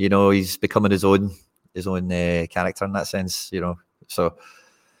on, he's becoming his own character in that sense, So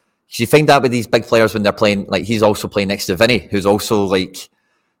you find that with these big players when they're playing, like he's also playing next to Vinny, who's also like,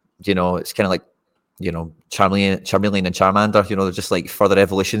 it's kind of like, Charmeleon and Charmander, they're just like further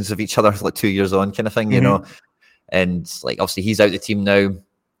evolutions of each other, like 2 years on kind of thing, and like obviously he's out the team now,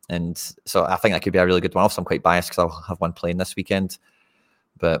 and so I think that could be a really good one. Also, I'm quite biased because I'll have one playing this weekend,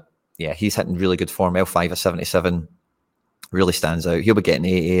 but yeah, he's hitting really good form. L5 at 77 really stands out. He'll be getting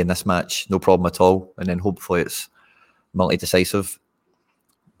AA in this match, no problem at all, and then hopefully it's multi-decisive.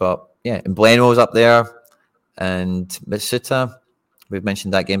 But yeah, and Mbeumo's up there, and Mitsuta. We've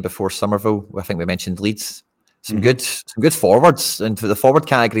mentioned that game before. Somerville. I think we mentioned Leeds. Some good forwards, and the forward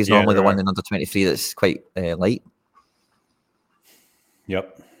category is normally the one in under 23 that's quite light.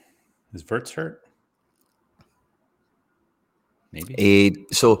 Yep. Is Verts hurt? Maybe.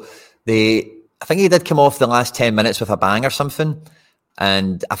 I think he did come off the last 10 minutes with a bang or something,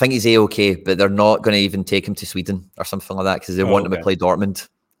 and I think he's A-okay, but they're not going to even take him to Sweden or something like that because they want him to play Dortmund.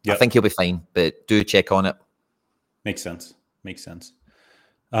 Yep. I think he'll be fine, but do check on it. Makes sense.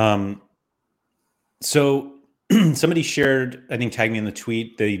 So somebody shared, I think tagged me in the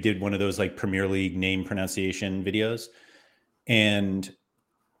tweet, they did one of those like Premier League name pronunciation videos. And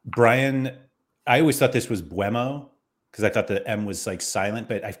Brian, I always thought this was Buemo because I thought the M was like silent,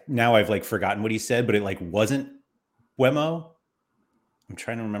 but I've like forgotten what he said, but it like wasn't Buemo. I'm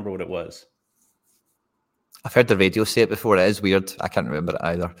trying to remember what it was. I've heard the radio say it before. It is weird. I can't remember it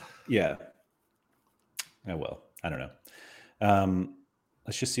either. Yeah. Oh, well, I don't know.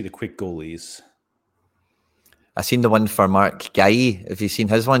 Let's just see the quick goalies. I seen the one for Mark Guy. Have you seen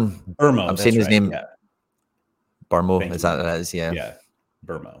his one? Burmo. I'm saying his name. Yeah. Burmo. Is that what it is? Yeah. Yeah.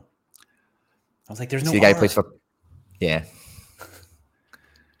 Burmo. I was like, there's no. The guy plays for. Yeah.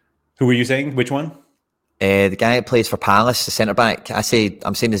 Who were you saying? Which one? The guy that plays for Palace, the centre back. I'm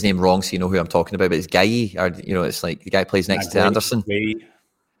saying his name wrong, so you know who I'm talking about. But it's Guy, or it's like the guy plays next to Anderson.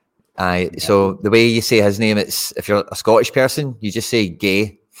 So the way you say his name, it's if you're a Scottish person, you just say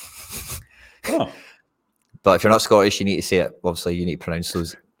Gay. Oh. But if you're not Scottish, you need to say it. Obviously, you need to pronounce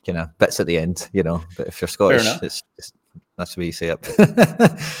those kind of bits at the end, But if you're Scottish, that's the way you say it. I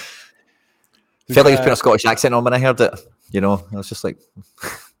felt like he was putting a Scottish accent on when I heard it. I was just like,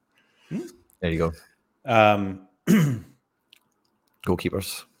 there you go.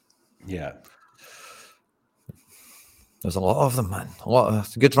 Goalkeepers. Yeah. There's a lot of them, man.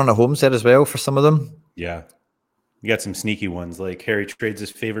 It's a good run of homes there as well for some of them. Yeah. You got some sneaky ones, like Harry trades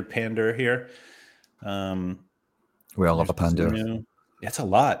his favorite Pander here. We all love a Pander. That's a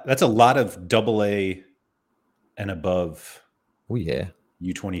lot. That's a lot of AA and above. Oh, yeah.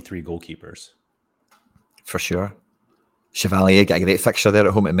 U23 goalkeepers. For sure. Chevalier got a great fixture there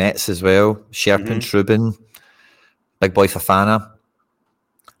at home at Metz as well. Sherpin, Trubin, big boy Fafana.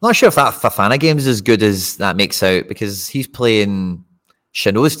 Not sure if that Fafana game is as good as that makes out because he's playing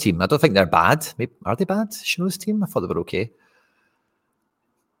Chanot's team. I don't think they're bad. Maybe, are they bad, Chanot's team? I thought they were okay.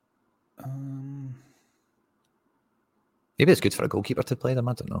 Maybe it's good for a goalkeeper to play them.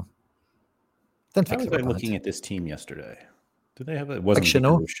 I don't know. Didn't think they were looking at this team yesterday. Did they have it? It wasn't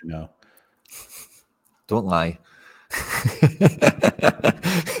Chanot? Chanot. Don't lie.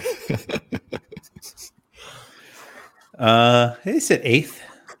 They said 8th.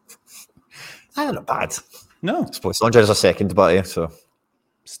 Not bad. No, I suppose Andre's a second, but yeah, so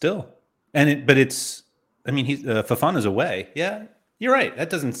still, but it's. I mean, he's Fafana's away. Yeah, you're right. That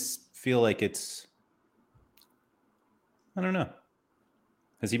doesn't feel like it's. I don't know.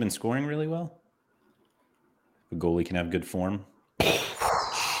 Has he been scoring really well? A goalie can have good form.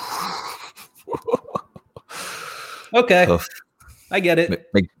 Okay, I get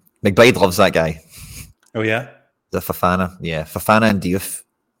it. McBride loves that guy. Oh yeah, the Fafana, Fafana and Diouf.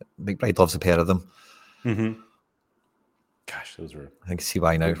 McBride loves a pair of them. Mm-hmm. Gosh, those were. I can see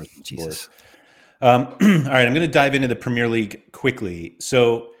why now. Jesus. All right, I'm going to dive into the Premier League quickly.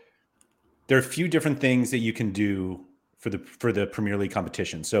 So there are a few different things that you can do for the Premier League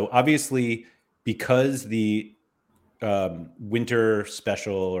competition. So obviously, because the winter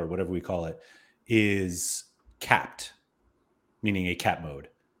special or whatever we call it is capped, meaning a cap mode,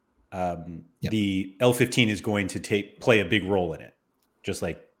 the L15 is going to play a big role in it, just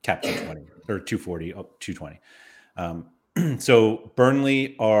like cap 220 or 240, 220. So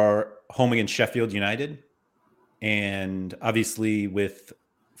Burnley are home against Sheffield United. And obviously with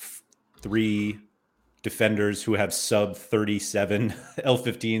 3 defenders who have sub 37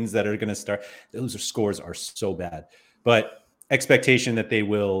 L15s that are going to start, those scores are so bad. But expectation that they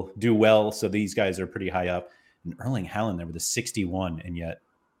will do well. So these guys are pretty high up. And Erling Haaland there with a 61, and yet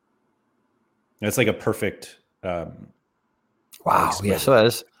it's like a perfect. Wow. Yes, it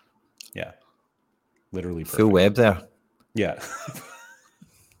is. Yeah. Literally perfect. Full web there. Yeah.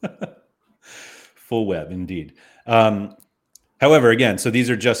 Full web, indeed. However, again, so these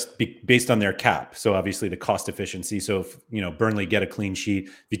are just based on their cap. So obviously the cost efficiency. So if, Burnley get a clean sheet,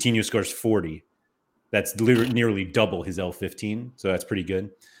 Vitinho scores 40. That's nearly double his L15. So that's pretty good.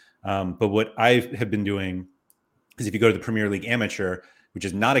 But what I have been doing is if you go to the Premier League Amateur, which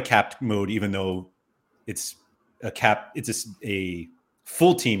is not a capped mode, even though it's a cap, it's a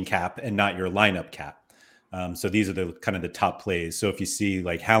full team cap and not your lineup cap. So these are the kind of the top plays. So if you see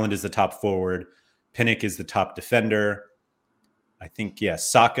like Haaland is the top forward, Pinnock is the top defender. I think,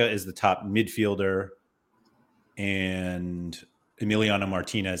 Saka is the top midfielder, and Emiliano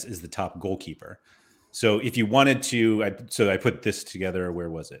Martinez is the top goalkeeper. So if you wanted to, I put this together. Where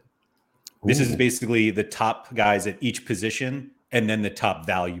was it? Ooh. This is basically the top guys at each position and then the top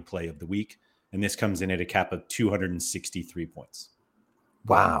value play of the week. And this comes in at a cap of 263 points.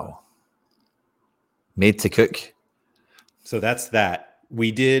 Wow. Made to cook. So that's that.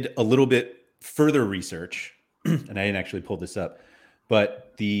 We did a little bit further research, and I didn't actually pull this up,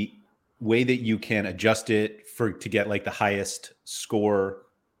 but the way that you can adjust it to get like the highest score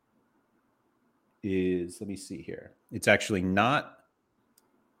is, let me see here. It's actually not,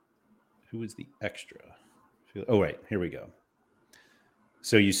 who is the extra? Oh, right. Here we go.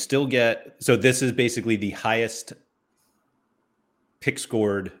 So you still get, so this is basically the highest pick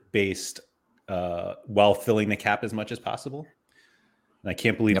scored based while filling the cap as much as possible. And I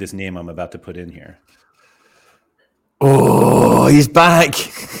can't believe this name I'm about to put in here. Oh, he's back.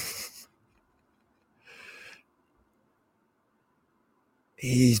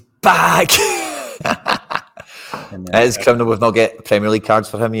 He's back. It's criminal we've not got Premier League cards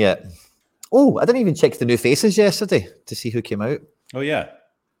for him yet. Oh, I didn't even check the new faces yesterday to see who came out. Oh, yeah.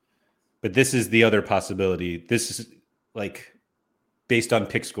 But this is the other possibility. This is like based on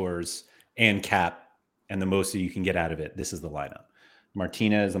pick scores and cap and the most that you can get out of it. This is the lineup.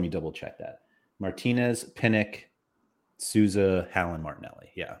 Martinez, let me double check that. Martinez, Pinnock, Souza, Haaland,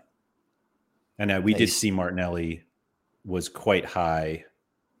 Martinelli. Yeah. And we did see Martinelli was quite high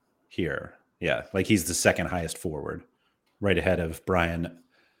here. Yeah. Like he's the second highest forward, right ahead of Brian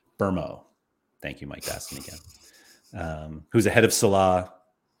Burmo. Thank you, Mike Baskin again. Who's ahead of Salah.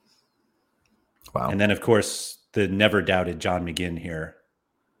 Wow. And then, of course, the never doubted John McGinn here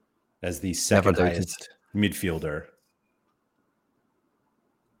as the second highest midfielder.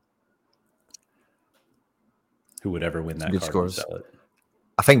 Who would ever win that good card scores. And sell it?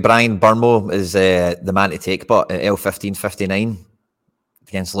 I think Brian Burmo is the man to take, but at L15-59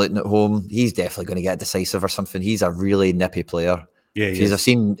 against Luton at home, he's definitely going to get decisive or something. He's a really nippy player. Yeah, if I've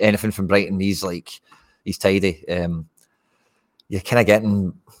seen anything from Brighton, he's tidy. You're kind of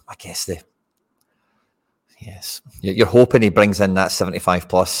getting, I guess, you're hoping he brings in that 75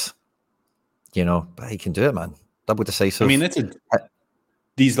 plus, but he can do it, man. Double decisive. I mean,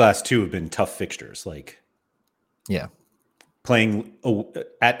 these last two have been tough fixtures. Playing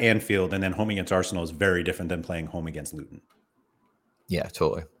at Anfield and then home against Arsenal is very different than playing home against Luton. Yeah,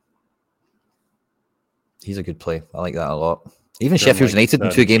 totally. He's a good play. I like that a lot. Even Sheffield United in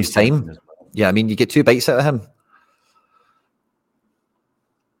 2 games' time. Well. Yeah, I mean, you get 2 bites out of him.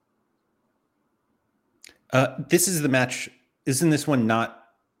 This is the match. Isn't this one not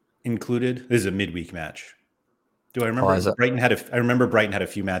included? This is a midweek match. Do I remember? I remember Brighton had a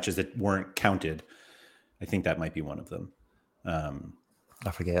few matches that weren't counted. I think that might be one of them.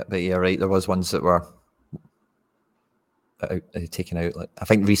 I forget, but yeah, right. There was ones that were taken out. Like I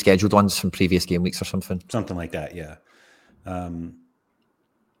think rescheduled ones from previous game weeks or something. Something like that, yeah.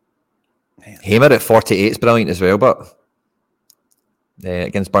 Hamer at 48 is brilliant as well, but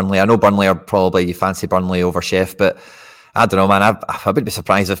against Burnley, I know Burnley are probably, you fancy Burnley over Chef, but I don't know, man. I wouldn't be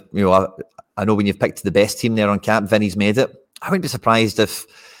surprised if, I know when you've picked the best team there on cap, Vinny's made it. I wouldn't be surprised if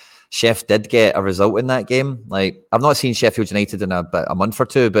Chef did get a result in that game. Like, I've not seen Sheffield United in a month or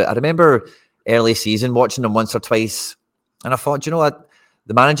two, but I remember early season watching them once or twice, and I thought, you know what,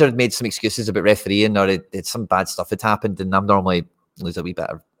 the manager had made some excuses about refereeing, or some bad stuff had happened, and I'm normally lose a wee bit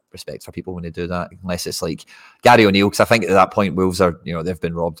of respect for people when they do that, unless it's like Gary O'Neill, because I think at that point Wolves are, they've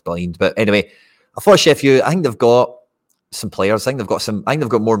been robbed blind. But anyway, I thought Sheffield, I think they've got some players. I think they've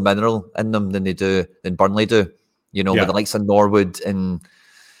got more mineral in them than Burnley do. With the likes of Norwood and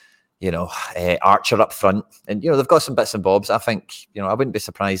Archer up front, and they've got some bits and bobs. I think I wouldn't be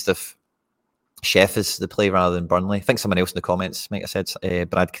surprised if Sheff is the play rather than Burnley. I think someone else in the comments might have said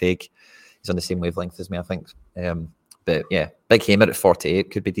Brad Craig. He's on the same wavelength as me, I think. But yeah, Big Hamer at 48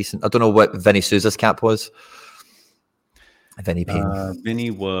 could be decent. I don't know what Vinny Souza's cap was. Vinny Payne.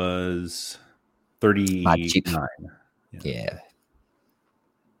 Vinny was 39. Mad cheap. Yeah.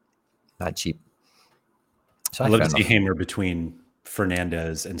 Mad cheap. So I love to see Hamer between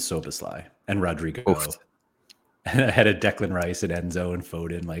Fernandez and Soboslai and Rodrigo. Oof. And I had a Declan Rice and Enzo and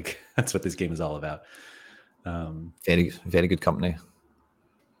Foden. Like, that's what this game is all about. Very, very good company.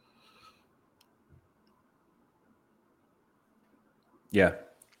 Yeah,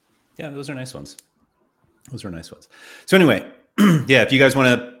 those are nice ones. So anyway, yeah, if you guys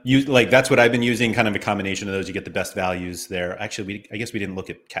want to use, like, that's what I've been using, kind of a combination of those. You get the best values there. Actually, I guess we didn't look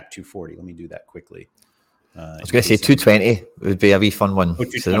at Cap 240. Let me do that quickly. I was going to say 220 would be a wee fun one.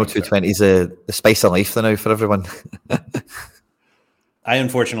 So 220 is the spice of life now for everyone. I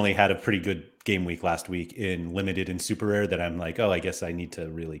unfortunately had a pretty good game week last week in limited and super rare that I'm like, I guess I need to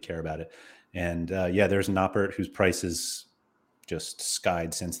really care about it. And there's Noppert, whose price is just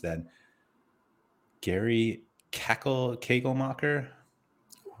skied since then. Gary Kagelmacher.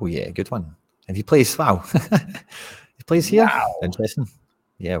 Oh yeah, good one. And he plays, wow. He plays here. Wow. Interesting.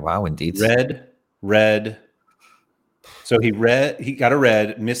 Yeah, wow, indeed. Red. So he got a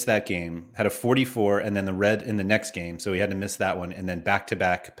red, missed that game, had a 44, and then the red in the next game. So he had to miss that one, and then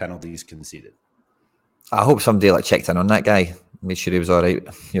back-to-back penalties conceded. I hope somebody checked in on that guy, made sure he was all right,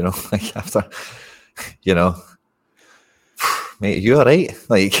 after, mate, are you all right?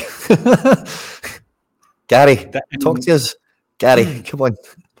 Like, Gary, talk to us. Gary, come on.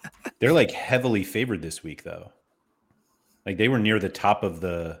 They're like heavily favored this week, though. Like, they were near the top of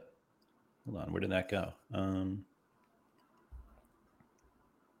the. Hold on, where did that go?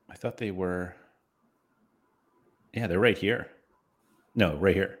 I thought they were. Yeah, they're right here. No,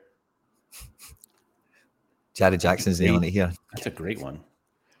 right here. Jared Jackson's nailing it here. That's a great one.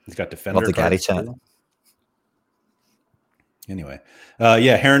 He's got defender. Love the Gary chat. Anyway,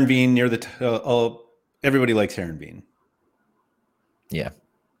 Heronbean near the. Everybody likes Heronbean. Yeah.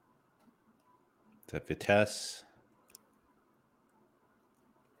 Is that Vitesse?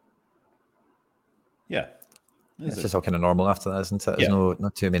 Yeah. It's just all kind of normal after that, isn't it? There's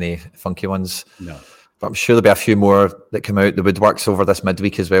not too many funky ones. No. But I'm sure there'll be a few more that come out. The woodworks over this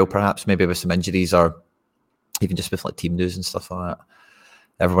midweek as well, perhaps, maybe with some injuries or even just with like team news and stuff like that.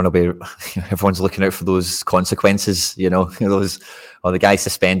 Everyone's looking out for those consequences, those, the guy's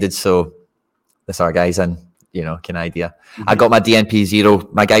suspended, so this our guy's in, kind of idea. Mm-hmm. I got my DNP 0.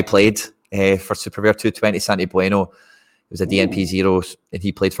 My guy played for Super Rare 220, Santi Bueno. It was a DNP 0, and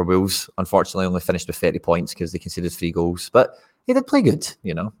he played for Wolves. Unfortunately, only finished with 30 points because they conceded 3 goals. But he did play good,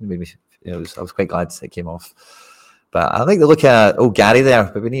 I was quite glad it came off. But I think they look at Gary there,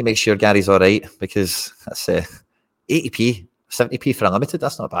 but we need to make sure Gary's all right, because that's 80p, 70p for a limited.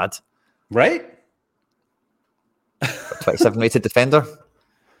 That's not bad, right? 27 rated defender.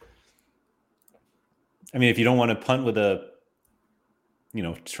 I mean, if you don't want to punt with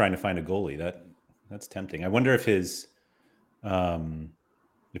trying to find a goalie, that's tempting. I wonder if if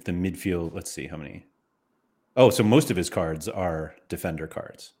the midfield, let's see how many. Oh, so most of his cards are defender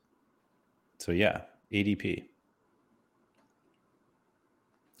cards. So yeah, ADP.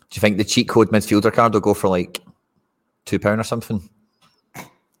 Do you think the cheat code midfielder card will go for like £2 or something?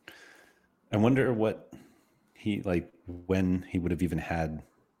 I wonder what when he would have even had.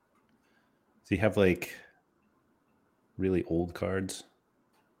 Does he have like really old cards?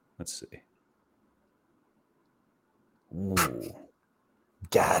 Let's see. Ooh.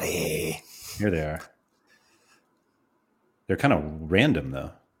 Gary. Here they are. They're kind of random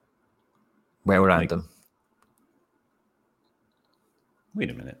though. Well, random. Wait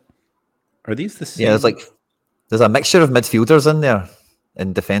a minute. Are these the same? Yeah, there's a mixture of midfielders in there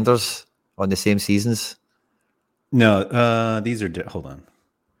and defenders on the same seasons. No, these are. Hold on.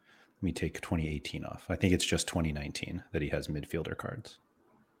 Let me take 2018 off. I think it's just 2019 that he has midfielder cards.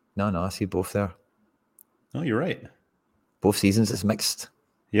 No, I see both there. Oh, you're right. Both seasons it's mixed.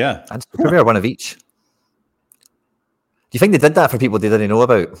 Yeah. And prepare one of each. Do you think they did that for people they didn't know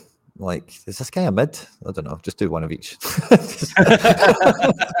about? Like, is this guy a mid? I don't know. Just do one of each.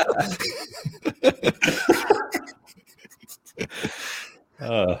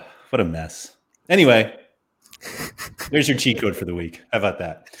 What a mess. Anyway, There's your cheat code for the week. How about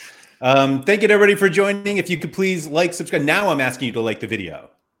that? Thank you to everybody for joining. If you could please like, subscribe. Now I'm asking you to like the video.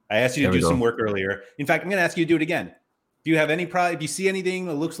 I asked you to do some work earlier. In fact, I'm going to ask you to do it again. If you have any if you see anything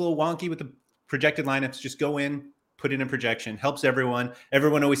that looks a little wonky with the projected lineups, just go in, put it in projection. Helps everyone.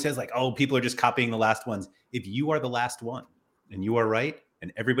 Everyone always says like, oh, people are just copying the last ones. If you are the last one and you are right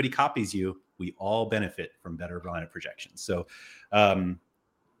and everybody copies you, we all benefit from better lineup projections. So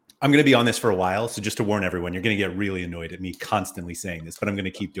I'm going to be on this for a while. So just to warn everyone, you're going to get really annoyed at me constantly saying this, but I'm going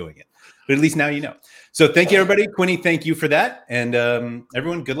to keep doing it. But at least now you know. So thank you, everybody. Quinny, thank you for that. And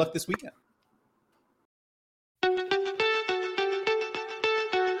everyone, good luck this weekend.